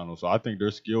Vance McDonald. So I think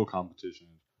their skill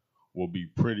competitions will be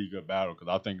pretty good battle because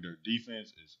I think their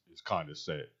defense is kind of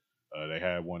set. They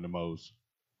had one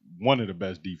of the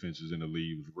best defenses in the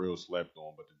league. It was real slept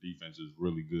on, but the defense is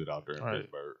really good out there in Right.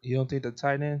 Pittsburgh. You don't think the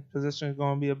tight end position is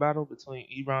going to be a battle between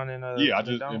Ebron and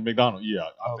McDonald? McDonald. Yeah,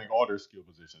 I think all their skill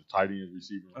positions, tight end,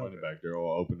 receiver, and running Okay. back, they're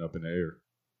all open up in the air.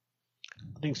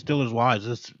 I think Steelers wise,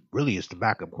 this really is the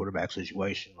backup quarterback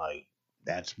situation. Like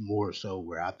that's more so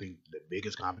where I think the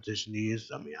biggest competition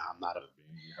is. I mean, I'm not a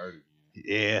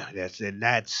yeah.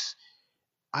 That's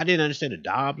I didn't understand the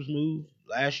Dobbs move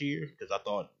last year because I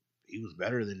thought he was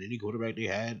better than any quarterback they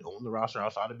had on the roster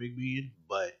outside of Big Ben,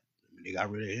 but I mean, they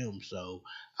got rid of him. So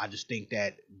I just think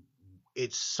that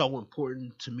it's so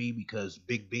important to me because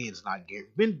Big Ben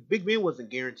wasn't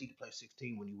guaranteed to play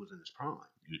 16 when he was in his prime.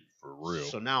 For real.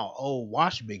 So now,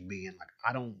 watch Big Ben. Like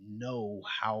I don't know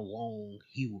how long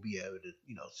he will be able to,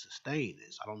 sustain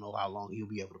this. I don't know how long he'll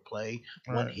be able to play.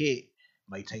 One Right. hit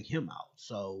may take him out.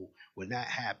 So when that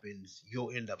happens,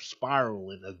 you'll end up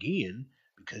spiraling again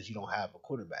because you don't have a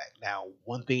quarterback. Now,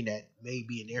 one thing that may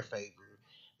be in their favor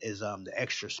is the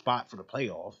extra spot for the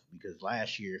playoff because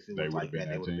last year if it They was would've like been that,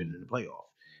 they that would have been team. in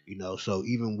the playoff. So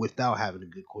even without having a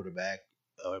good quarterback,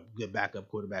 a good backup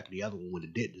quarterback, and the other one would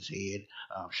have did his head.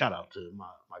 Shout out to my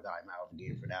guy Miles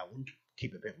again for that one.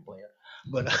 Keep it pimping player.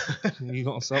 But You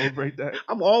gonna celebrate that?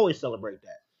 I'm always celebrate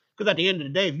that because at the end of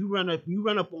the day, if you run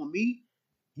up on me,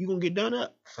 you gonna get done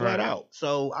up flat Right. out.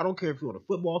 So I don't care if you're on a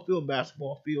football field,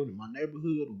 basketball field, in my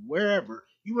neighborhood, or wherever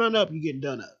you run up, you getting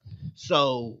done up.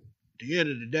 So at the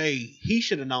end of the day, he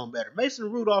should have known better.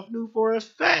 Mason Rudolph knew for a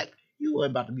fact you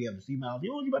weren't about to be able to see Miles. You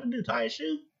know what you about to do? Tie his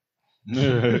shoe.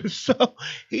 So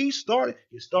he started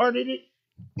it,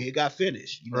 it got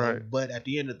finished, Right. But at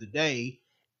the end of the day,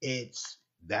 that's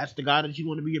the guy that you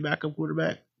want to be your backup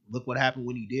quarterback. Look what happened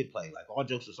when he did play. Like all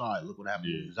jokes aside, look what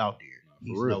happened when he was out there.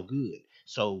 He's no good.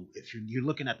 So if you're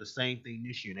looking at the same thing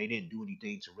this year, and they didn't do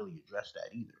anything to really address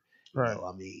that either. Right.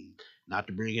 I mean, not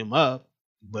to bring him up,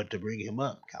 but to bring him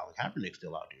up, Colin Kaepernick's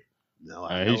still out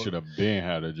there. He should have been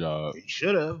had a job. He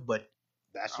should have, but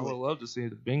that's I would love to see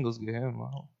the Bengals get him.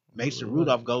 Mason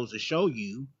Rudolph goes to show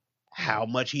you how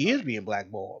much he is being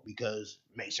blackballed because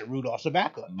Mason Rudolph's a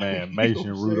backup. Man,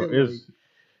 Mason Rudolph is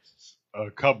a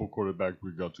couple quarterbacks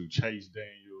we go to. Chase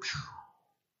Daniels,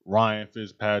 Ryan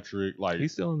Fitzpatrick. Like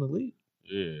he's still in the league.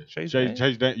 Yeah. Chase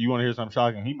Daniels. You want to hear something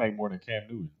shocking? He made more than Cam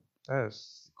Newton.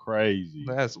 That's crazy.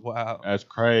 That's wild. That's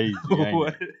crazy. Ain't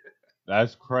it?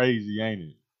 That's crazy, ain't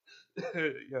it?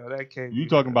 Yo, that can't. You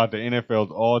talking about the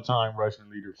NFL's all-time rushing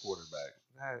leader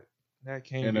quarterback? That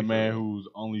can't. And a man who's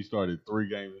only started 3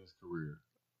 games in his career.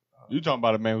 You talking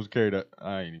about a man who's carried a?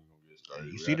 I ain't even gonna get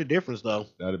started. You see the difference though.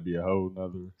 That'd be a whole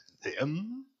nother.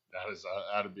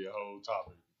 That'd be a whole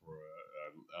topic for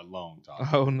a long time. A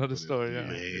whole nother story. Man,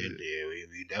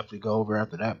 we definitely go over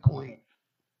after that point.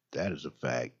 That is a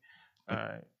fact. All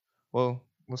right. Well,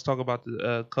 let's talk about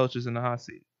the coaches in the hot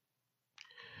seat.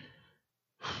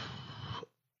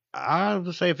 I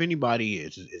would say if anybody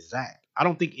is Zach. I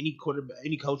don't think any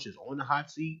coach is on the hot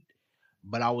seat,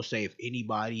 but I would say if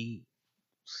anybody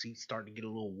seats start to get a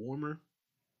little warmer,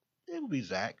 it would be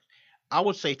Zach. I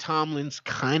would say Tomlin's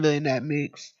kind of in that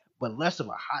mix, but less of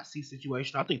a hot seat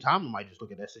situation. I think Tomlin might just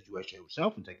look at that situation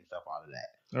himself and take himself out of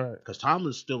that. All right. Because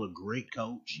Tomlin's still a great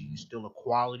coach. He's still a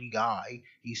quality guy.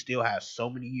 He still has so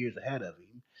many years ahead of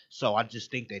him. So I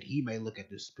just think that he may look at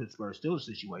this Pittsburgh Steelers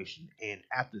situation, and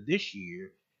after this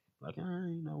year, like,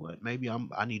 you know what? Maybe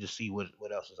I need to see what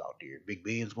else is out there. Big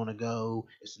Ben's gonna go.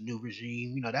 It's a new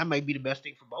regime. That may be the best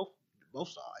thing for both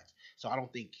sides. So I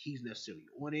don't think he's necessarily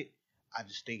on it. I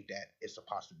just think that it's a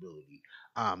possibility.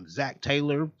 Zach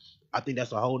Taylor, I think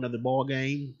that's a whole nother ball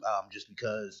game. Just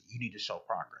because you need to show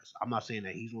progress. I'm not saying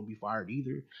that he's gonna be fired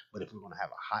either, but if we're gonna have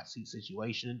a hot seat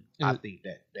situation, I think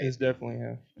that it's definitely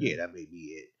him. Yeah, that may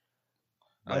be it.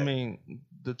 I But mean,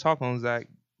 the talk on Zach,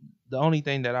 the only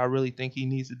thing that I really think he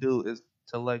needs to do is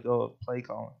to let go of play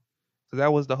calling, because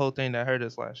that was the whole thing that hurt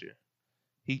us last year.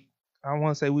 He, I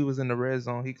want to say we was in the red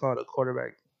zone. He called a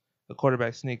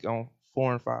quarterback sneak on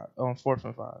 4 and 5, on 4th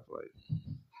and 5.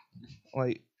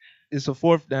 Like it's a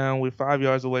fourth down. We're 5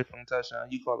 yards away from the touchdown.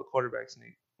 You call a quarterback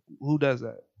sneak. Who does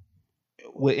that?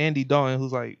 With Andy Dalton,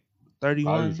 who's like Probably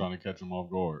was 31. trying to catch him off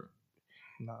guard.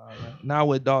 Nah, man. Not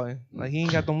with Dalton. Like he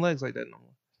ain't got them legs like that no more.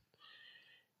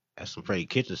 that's some Freddie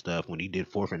Kitchen stuff when he did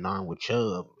 4th and 9 with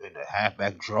Chubb in a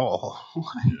halfback draw.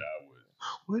 Yeah, I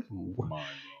was What? mind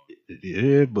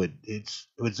Yeah, but it's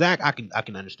with Zach. I can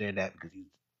understand that because he's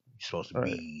supposed to All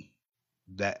right. be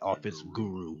that offensive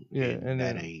guru, Yeah, and and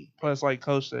that then ain't. plus, like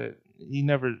Coach said, he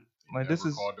never blown. like this Never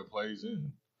is called the plays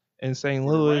in St.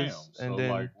 for the Louis, Rams. and So then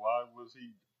why was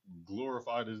he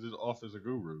glorified as this offensive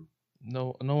guru?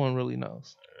 no one really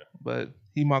knows. But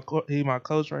he my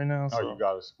coach right now, No, you so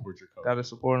gotta support your coach. gotta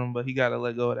support him. But he gotta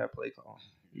let go of that play call.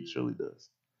 He truly does.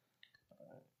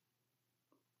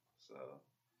 So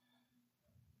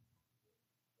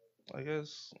I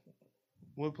guess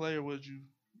what player would you?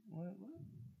 What?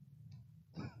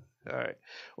 All right.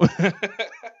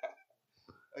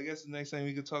 I guess the next thing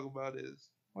we could talk about is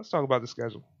let's talk about the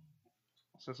schedule.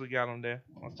 Since we got them there,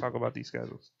 let's talk about these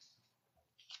schedules.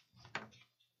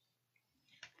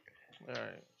 All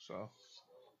right. So,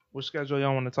 which schedule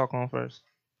y'all want to talk on first?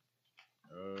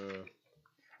 Uh,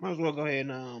 Might as well go ahead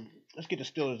and let's get the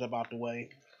Steelers up out the way.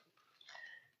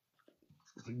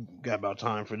 We got about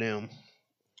time for them.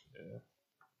 Yeah.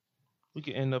 We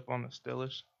can end up on the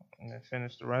Steelers and then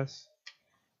finish the rest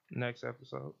next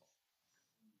episode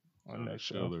or so the next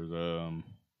show. Steelers,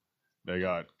 they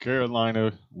got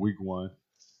Carolina week 1.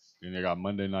 Then they got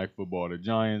Monday Night Football, the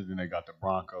Giants. Then they got the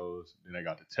Broncos. Then they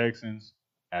got the Texans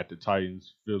at the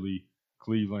Titans, Philly,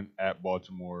 Cleveland at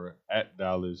Baltimore, at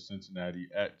Dallas, Cincinnati,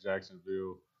 at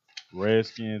Jacksonville,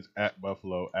 Redskins at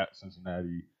Buffalo, at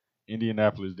Cincinnati,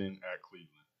 Indianapolis, then at Cleveland.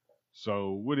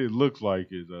 So what it looks like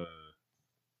is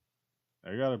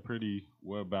they got a pretty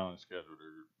well balanced schedule.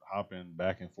 They're hopping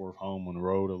back and forth home on the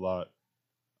road a lot.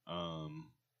 Um,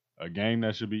 a game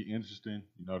that should be interesting.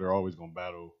 You know, they're always gonna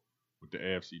battle with the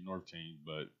AFC North team,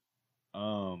 but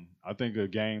I think a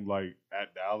game like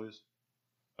at Dallas,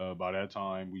 by that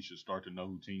time we should start to know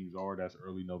who teams are. That's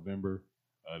early November.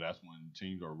 That's when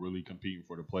teams are really competing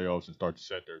for the playoffs and start to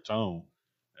set their tone.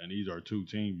 And these are two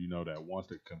teams, you know, that wants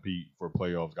to compete for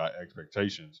playoffs, got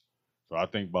expectations. So I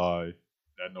think by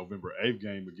that November 8th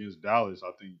game against Dallas,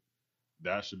 I think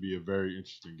that should be a very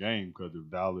interesting game because if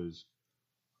Dallas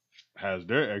has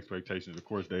their expectations, of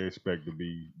course, they expect to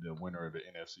be the winner of the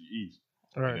NFC East.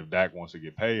 All And right. if Dak wants to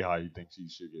get paid how he thinks he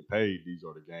should get paid, these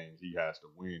are the games he has to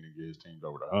win and get his teams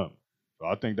over the hump. So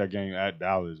I think that game at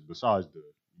Dallas, besides the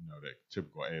that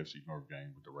typical AFC North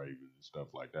game with the Ravens and stuff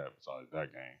like that, besides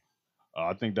that game,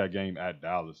 I think that game at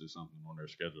Dallas is something on their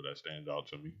schedule that stands out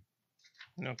to me.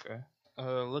 Okay.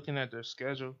 Looking at their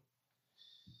schedule,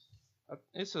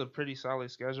 it's a pretty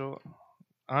solid schedule.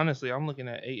 Honestly, I'm looking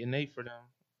at 8-8 for them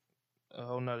a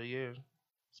whole nother year,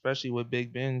 especially with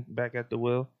Big Ben back at the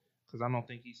wheel, because I don't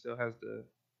think he still has the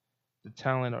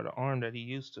talent or the arm that he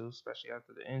used to, especially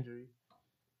after the injury.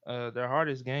 Their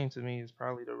hardest game to me is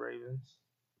probably the Ravens.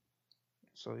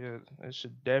 So yeah, it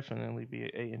should definitely be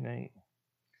an 8-8.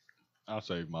 I'll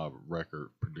save my record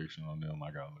prediction on them.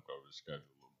 I gotta look over the schedule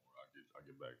a little more. I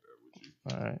get back there with you.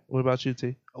 All right. What about you,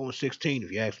 T? 0-16,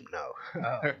 if you ask me. No.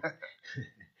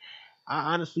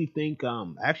 I honestly think,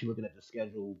 actually looking at the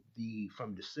schedule, the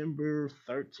from December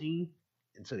 13th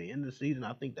until the end of the season,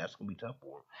 I think that's gonna be tough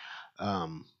for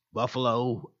them.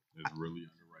 Buffalo, It's really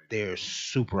underrated. they're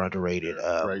super underrated.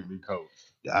 They're greatly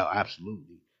coached.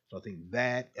 Absolutely. So I think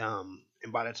that, and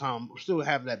by the time I still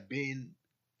have that Ben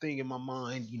thing in my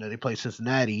mind, they play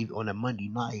Cincinnati on a Monday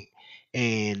night,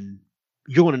 and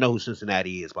you're gonna know who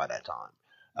Cincinnati is by that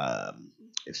time.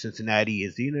 If Cincinnati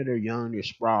is they're young, they're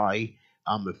spry.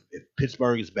 If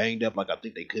Pittsburgh is banged up like I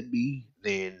think they could be,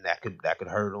 then that could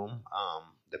hurt them.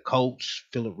 The Colts,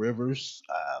 Phillip Rivers,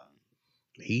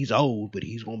 he's old, but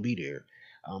he's gonna be there.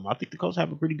 I think the Colts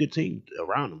have a pretty good team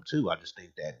around them too. I just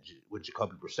think that with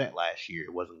Jacoby Brissett last year,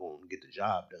 it wasn't going to get the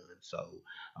job done. So,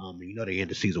 they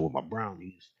end the season with my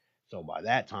Brownies. So by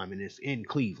that time, and it's in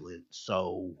Cleveland,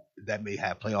 so that may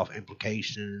have playoff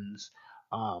implications.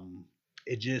 Um,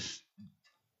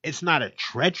 it's not a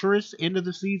treacherous end of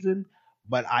the season,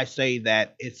 but I say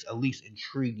that it's at least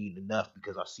intriguing enough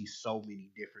because I see so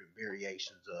many different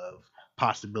variations of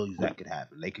possibilities that could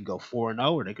happen. They could go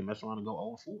 4-0, or they can mess around and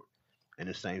go 0-4. in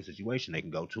the same situation. They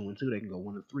can go 2-2. They can go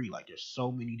 1-3. Like there's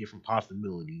so many different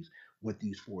possibilities with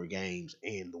these 4 games,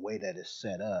 and the way that it's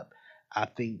set up. I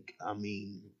think. I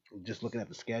mean, just looking at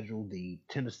the schedule, the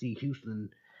Tennessee Houston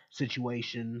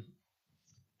situation.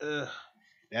 Uh,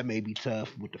 that may be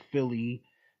tough with the Philly.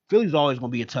 Philly's always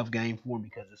going to be a tough game for them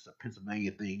because it's a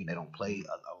Pennsylvania thing and they don't play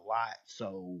a lot.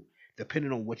 So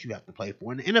depending on what you have to play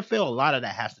for, in the NFL, a lot of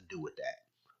that has to do with that.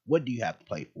 What do you have to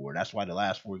play for? That's why the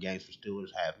last 4 games for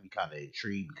Steelers have me kind of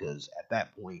intrigued because at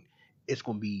that point,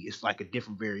 it's like a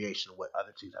different variation of what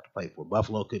other teams have to play for.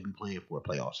 Buffalo could be playing for a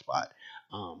playoff spot.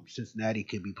 Cincinnati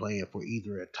could be playing for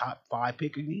either a top 5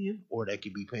 pick again, or they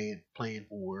could be playing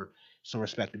for some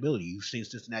respectability. You've seen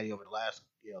Cincinnati over the last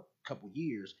couple of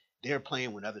years. They're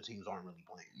playing when other teams aren't really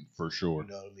playing. For sure. You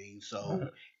know what I mean? So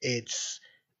it's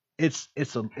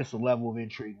a level of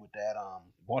intrigue with that.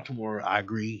 Baltimore, I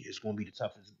agree, it's going to be the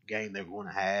toughest game they're going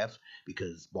to have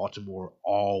because Baltimore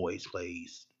always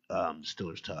plays the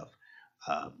Steelers tough.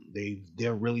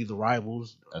 They're really the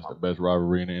rivals. That's the best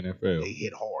rivalry in the NFL. They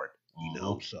hit hard, you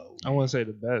know. So I wouldn't say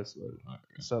the best, but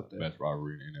it's up there. Best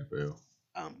rivalry in the NFL.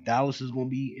 Dallas is going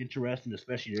to be interesting,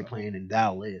 especially they're playing in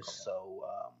Dallas. So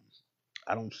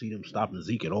I don't see them stopping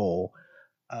Zeke at all.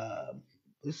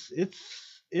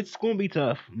 It's going to be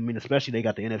tough. I mean, especially they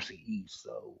got the NFC East,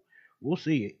 so we'll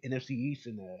see. NFC East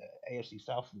and the AFC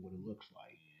South is what it looks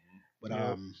like. But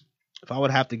if I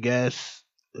would have to guess,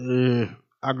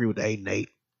 I agree with the 8-8.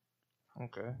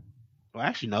 Okay. Well,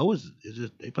 actually, no. Is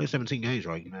it they play 17 games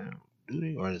right now? Do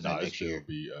they, or is that next year?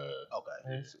 Be,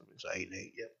 okay, so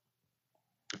 8-8. Yep,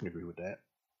 I can agree with that.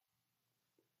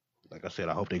 Like I said,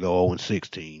 I hope they go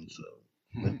 0-16. So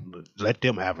let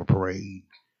them have a parade.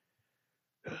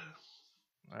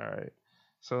 All right.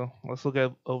 So let's look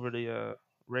over the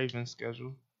Ravens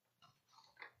schedule.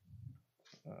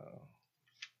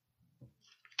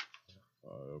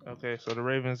 Okay, so the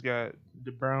Ravens got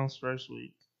the Browns first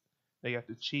week. They got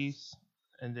the Chiefs,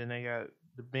 and then they got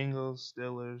the Bengals,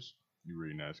 Steelers. You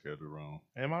reading that schedule wrong?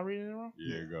 Am I reading it wrong?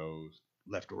 Yeah, it goes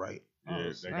left to right.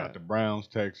 Yeah, they got the Browns,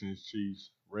 Texans, Chiefs,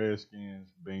 Redskins,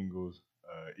 Bengals,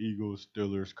 Eagles,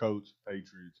 Steelers, Colts,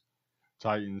 Patriots,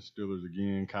 Titans, Steelers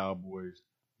again, Cowboys,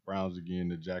 Browns again,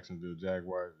 the Jacksonville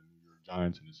Jaguars, the New York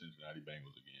Giants, and the Cincinnati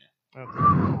Bengals again.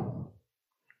 Okay.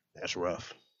 That's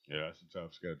rough. Yeah, that's a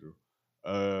tough schedule.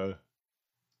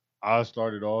 I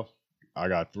started off. I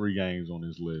got 3 games on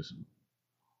this list.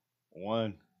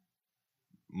 1,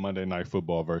 Monday Night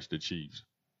Football versus the Chiefs.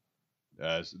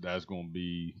 That's going to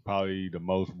be probably the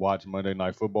most watched Monday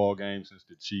Night Football game since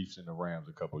the Chiefs and the Rams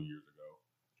a couple years ago.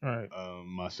 All right.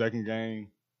 My second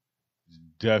game is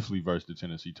definitely versus the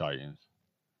Tennessee Titans.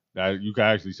 That you can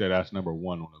actually say that's number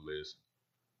 1 on the list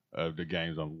of the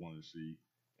games I want to see.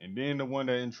 And then the one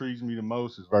that intrigues me the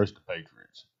most is versus the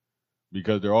Patriots.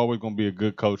 Because they're always going to be a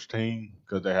good coach team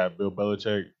because they have Bill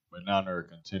Belichick, but now they're a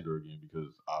contender again because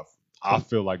I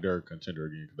feel like they're a contender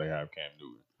again because they have Cam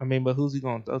Newton. I mean, but who's he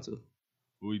going to throw to?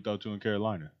 Who he throw to in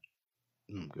Carolina?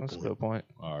 That's a good point.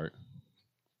 All right.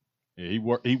 Yeah,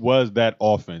 he was that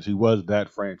offense. He was that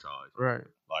franchise. Right.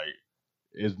 Like,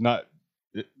 it's not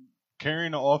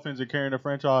carrying the offense and carrying the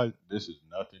franchise. This is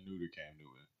nothing new to Cam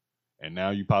Newton. And now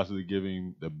you possibly give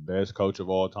him the best coach of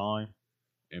all time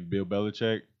in Bill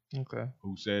Belichick. Okay.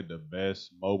 Who said the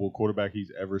best mobile quarterback he's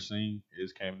ever seen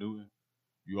is Cam Newton.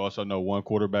 You also know one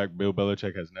quarterback Bill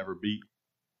Belichick has never beat.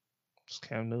 It's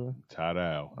Cam Newton.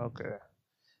 Ta-da. Okay.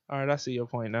 All right, I see your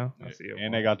point now.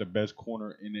 And they got the best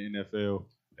corner in the NFL.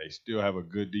 They still have a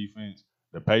good defense.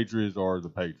 The Patriots are the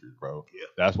Patriots, bro. Yeah.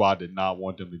 That's why I did not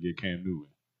want them to get Cam Newton.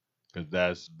 Because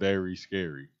that's very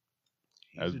scary.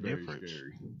 That's very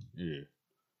scary. Yeah.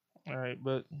 All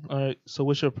right, so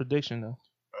what's your prediction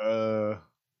though?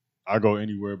 I go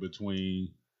anywhere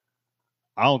between.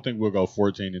 I don't think we'll go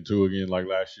 14-2 again like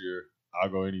last year. I'll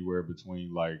go anywhere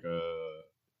between like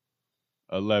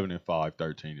 11-5,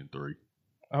 13-3.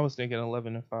 I was thinking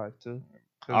 11-5 too.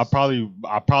 I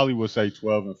probably would say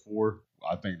 12-4.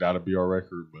 I think that'll be our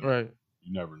record, but right.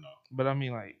 You never know. But I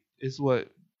mean, like, it's what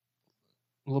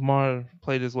Lamar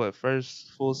played his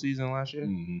first full season last year.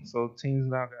 Mm-hmm. So teams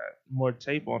now got more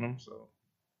tape on him. So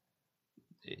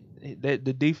the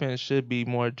defense should be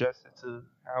more adjusted to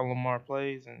how Lamar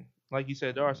plays. And like you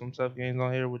said, there are some tough games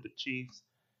on here with the Chiefs.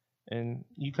 And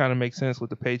you kind of make sense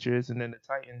with the Patriots and then the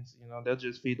Titans. You know, they'll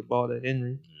just feed the ball to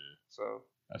Henry. Yeah. So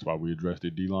that's why we addressed the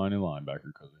D-line and linebacker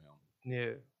because of him.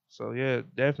 Yeah. So yeah,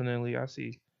 definitely. I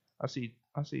see a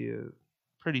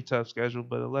pretty tough schedule,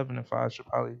 but 11-5 should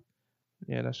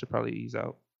probably ease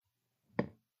out.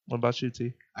 What about you,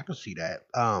 T? I can see that.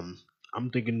 I'm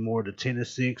thinking more the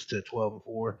 10-6 to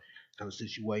 12-4 kind of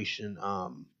situation.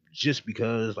 just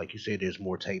because, like you said, there's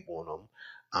more tape on them.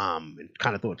 And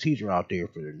kind of throw a teaser out there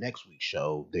for the next week's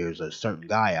show. There's a certain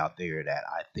guy out there that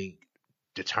I think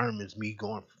determines me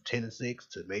going from 10-6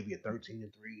 to maybe a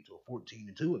 13-3 to a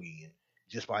 14-2 again,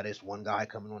 just by this one guy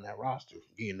coming on that roster.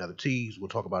 Again, another tease. We'll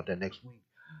talk about that next week.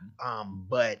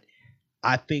 But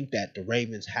I think that the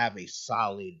Ravens have a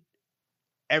solid.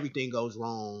 Everything goes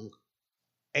wrong.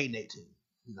 8-18.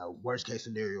 Worst case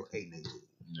scenario, 8-18.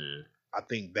 Yeah. I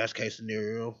think best case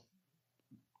scenario,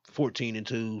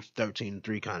 14-2,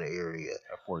 13-3 kind of area.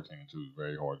 At 14-2 is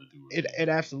very hard to do. It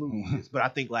absolutely is. But I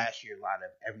think last year a lot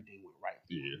of everything went right.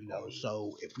 Yeah.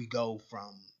 So if we go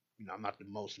from, I'm not the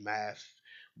most math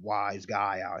wise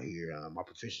guy out here. My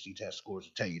proficiency test scores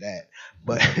will tell you that.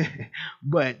 But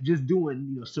but just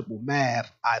doing simple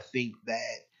math, I think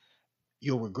that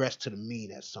you'll regress to the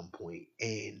mean at some point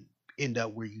and end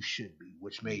up where you should be,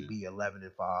 which may be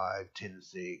 11-5,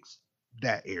 10-6,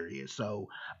 that area. So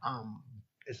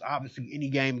it's obviously any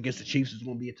game against the Chiefs is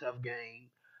going to be a tough game.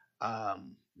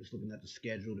 Just looking at the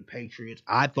schedule, the Patriots,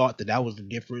 I thought that was the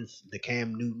difference. The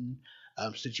Cam Newton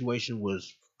situation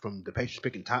was from the Patriots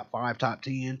picking top 5, top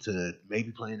 10 to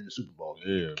maybe playing in the Super Bowl.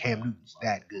 Yeah, Cam Newton's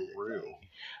that good. Real.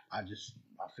 I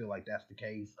feel like that's the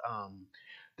case.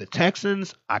 The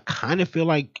Texans, I kind of feel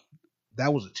like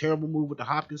that was a terrible move with the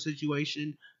Hopkins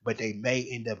situation, but they may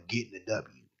end up getting a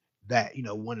W. That,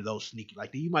 one of those sneaky,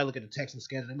 like you might look at the Texans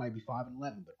schedule, they might be 5-11,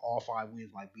 but all 5 wins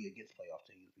might be against playoff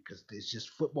teams because it's just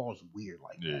football is weird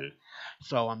like that.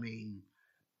 So I mean,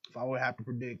 if I would have to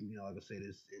predict, like I said,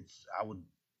 I would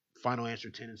final answer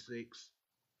 10-6,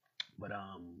 but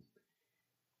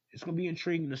it's gonna be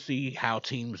intriguing to see how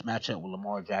teams match up with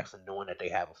Lamar Jackson, knowing that they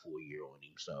have a full year on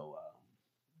him. So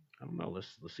I don't know.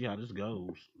 Let's see how this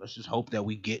goes. Let's just hope that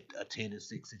we get a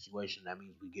 10-6 situation. That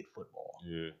means we get football.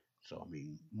 Yeah. So I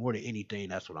mean, more than anything,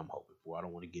 that's what I'm hoping for. I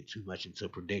don't want to get too much into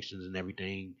predictions and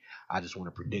everything. I just want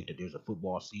to predict that there's a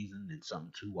football season and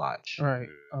something to watch. Right.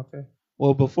 Okay.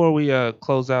 Well, before we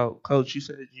close out, Coach, you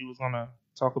said you was gonna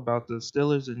talk about the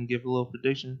Steelers and give a little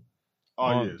prediction.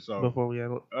 Oh yeah. So before we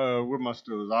with my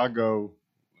Steelers, I go.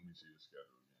 Let me see the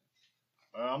schedule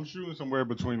again. I'm shooting somewhere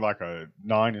between like a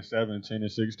 9-7,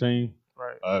 10-16.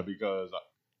 Right. Because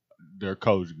they're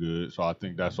coached good, so I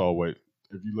think that's always.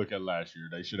 If you look at last year,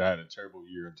 they should have had a terrible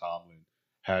year, and Tomlin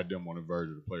had them on the verge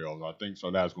of the playoffs. I think so.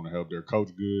 That's going to help their coach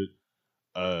good.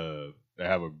 They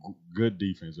have a good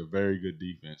defense, a very good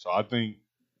defense. So I think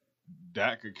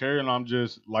that could carry. And I'm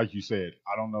just like you said,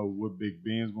 I don't know what Big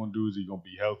Ben's going to do. Is he going to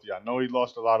be healthy? I know he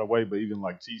lost a lot of weight, but even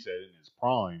like T said, in his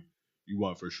prime, you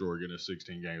want for sure getting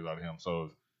 16 games out of him. So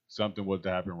if something was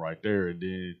to happen right there, and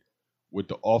then with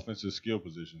the offensive skill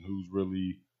position, who's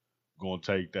really going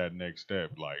to take that next step?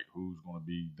 Like, who's going to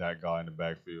be that guy in the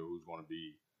backfield? Who's going to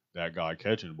be that guy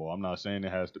catching the ball? I'm not saying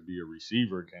it has to be a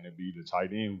receiver. Can it be the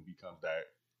tight end who becomes that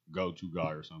go-to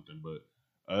guy or something? But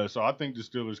so I think the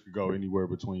Steelers could go anywhere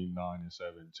between 9-7,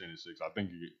 10-6. I think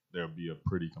they'll be a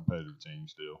pretty competitive team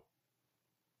still.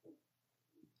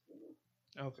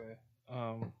 Okay.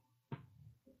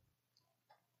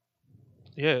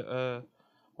 Yeah.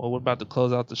 Well, we're about to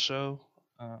close out the show.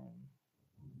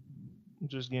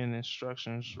 Just getting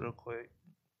instructions real quick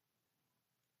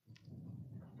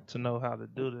to know how to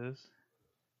do this.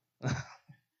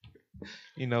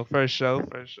 First show.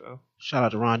 Shout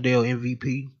out to Rondell,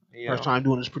 MVP. Yeah. First time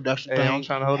doing this production Hey, thing. I'm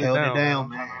trying to hold Held it down,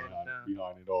 man.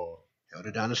 Behind it all. Held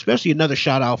it down. Especially another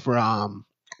shout out for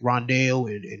Rondell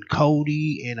and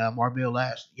Cody and Marvell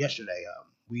yesterday.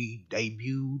 We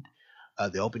debuted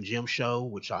the Open Gym show,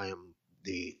 which I am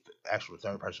the actual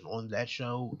third person on that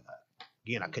show.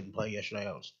 Again, I couldn't play yesterday.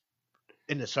 I was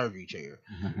in the surgery chair.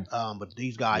 But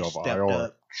these guys stepped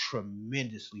up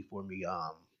tremendously for me.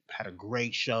 Had a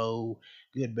great show,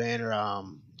 good banner. I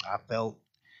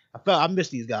missed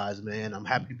these guys, man. I'm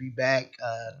happy to be back,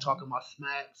 talking my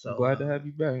smack. So glad to have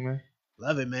you back, man.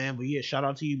 Love it, man. But yeah, shout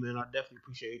out to you, man. I definitely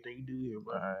appreciate everything you do here,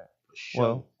 bro. All right.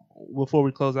 Sure. Well, before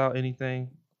we close out, any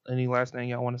last thing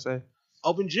y'all want to say?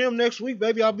 Open Gym next week,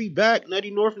 baby. I'll be back. Nutty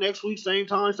North next week, same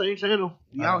time, same channel.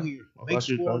 We out here. Make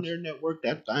Score on their network,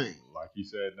 that thing. Like you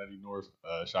said, Nutty North,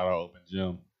 shout out Open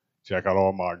Gym. Check out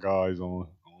all my guys on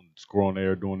Score on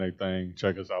Air doing their thing.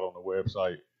 Check us out on the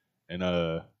website. And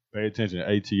pay attention to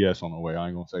ATS on the way. I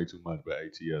ain't going to say too much, but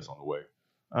ATS on the way.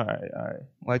 All right.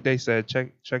 Like they said,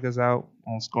 check us out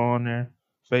on Score on Air,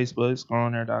 Facebook,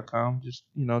 scoreonair.com. Just,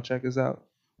 check us out.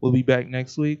 We'll be back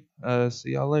next week.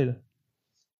 See y'all later.